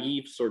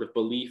naive sort of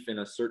belief in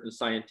a certain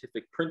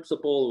scientific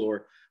principle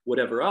or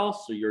whatever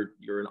else, or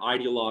you're an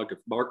ideologue of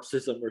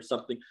Marxism or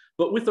something.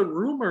 But with a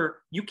rumor,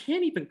 you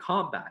can't even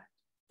combat it.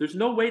 There's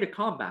no way to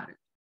combat it,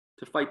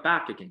 to fight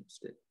back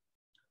against it.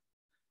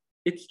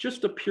 It's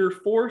just a pure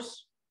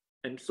force.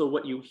 And so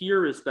what you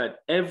hear is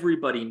that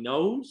everybody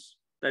knows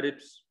that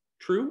it's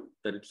true,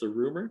 that it's a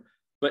rumor,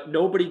 but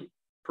nobody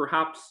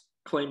perhaps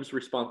claims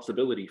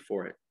responsibility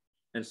for it.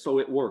 And so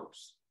it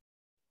works.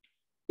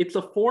 It's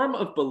a form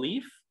of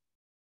belief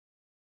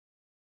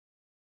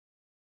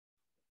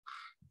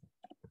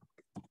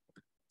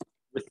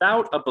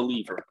without a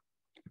believer.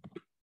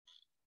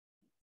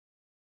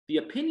 The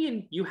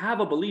opinion, you have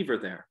a believer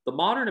there. The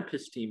modern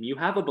episteme, you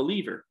have a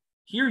believer.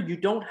 Here, you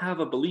don't have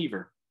a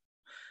believer.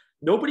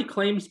 Nobody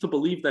claims to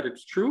believe that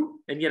it's true,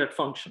 and yet it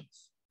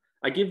functions.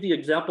 I give the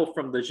example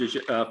from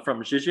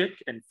from Žižek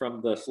and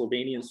from the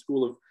Slovenian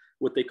school of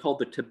what they call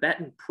the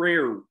Tibetan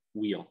prayer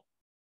wheel.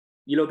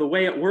 You know, the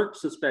way it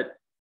works is that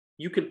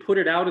you can put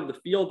it out in the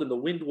field and the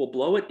wind will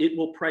blow it. It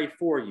will pray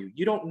for you.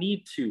 You don't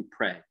need to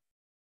pray.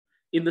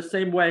 In the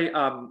same way,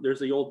 there's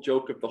the old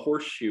joke of the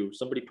horseshoe.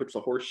 Somebody puts a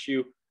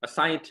horseshoe, a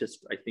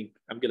scientist, I think,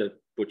 I'm going to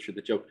butcher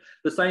the joke.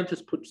 The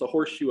scientist puts a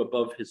horseshoe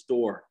above his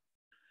door.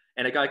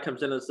 And a guy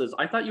comes in and says,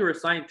 I thought you were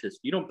a scientist.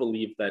 You don't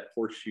believe that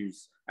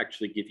horseshoes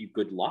actually give you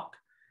good luck.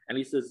 And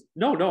he says,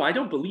 no, I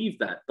don't believe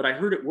that. But I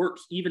heard it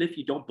works even if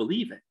you don't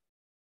believe it.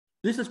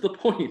 This is the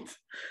point.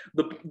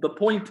 The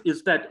point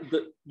is that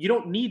you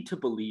don't need to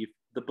believe.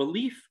 The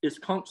belief is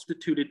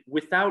constituted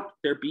without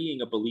there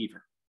being a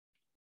believer.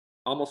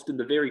 Almost in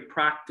the very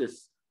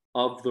practice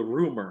of the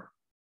rumor,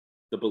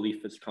 the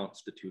belief is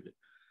constituted.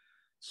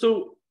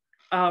 So,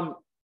 I'm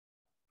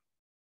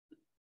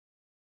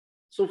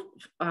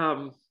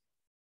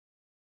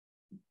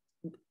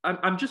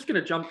just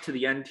going to jump to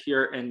the end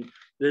here, and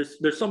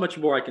there's so much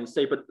more I can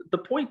say, but the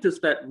point is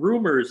that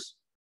rumors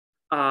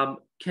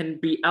can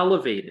be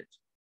elevated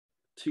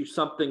to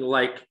something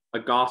like a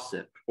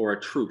gossip or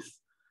a truth,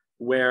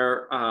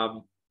 where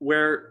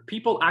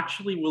people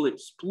actually will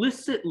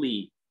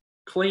explicitly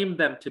claim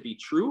them to be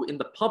true in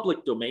the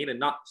public domain and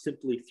not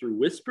simply through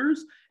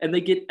whispers, and they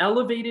get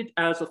elevated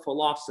as a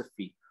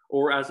philosophy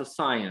or as a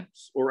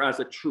science or as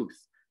a truth.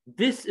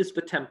 This is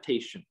the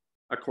temptation,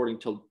 according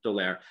to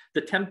Dolar.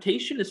 The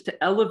temptation is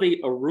to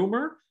elevate a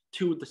rumor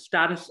to the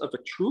status of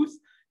a truth,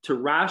 to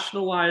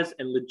rationalize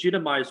and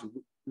legitimize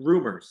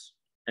rumors.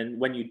 And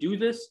when you do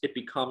this, it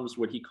becomes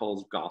what he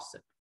calls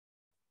gossip.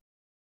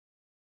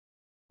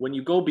 When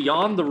you go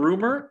beyond the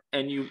rumor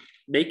and you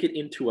make it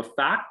into a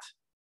fact,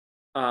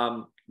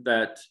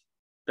 that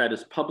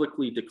is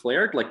publicly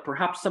declared, like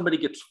perhaps somebody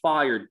gets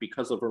fired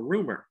because of a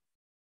rumor,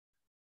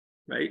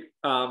 right?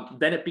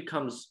 Then it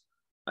becomes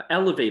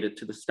elevated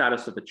to the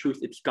status of a truth.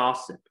 It's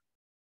gossip.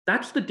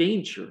 That's the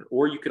danger,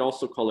 or you could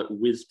also call it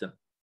wisdom.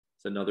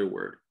 It's another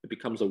word. It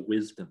becomes a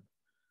wisdom.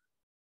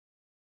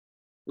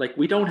 Like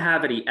we don't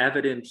have any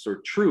evidence or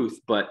truth,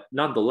 but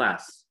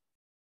nonetheless,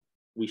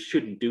 we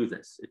shouldn't do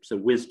this. It's a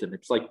wisdom.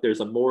 It's like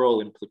there's a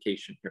moral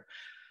implication here.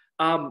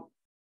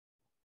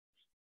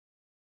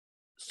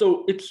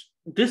 So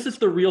this is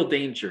the real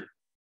danger.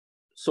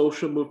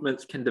 Social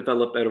movements can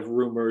develop out of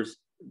rumors.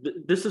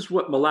 This is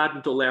what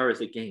Mladen Dolar is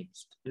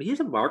against. And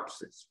he's a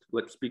Marxist,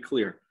 let's be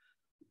clear.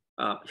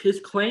 His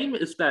claim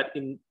is that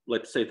in,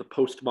 let's say, the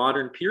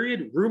postmodern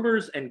period,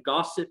 rumors and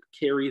gossip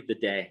carry the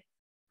day.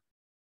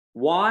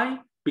 Why?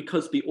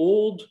 Because the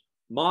old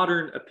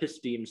modern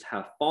epistemes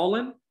have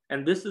fallen,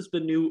 and this is the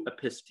new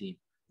episteme.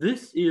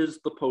 This is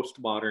the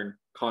postmodern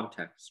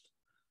context.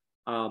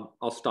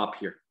 I'll stop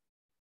here.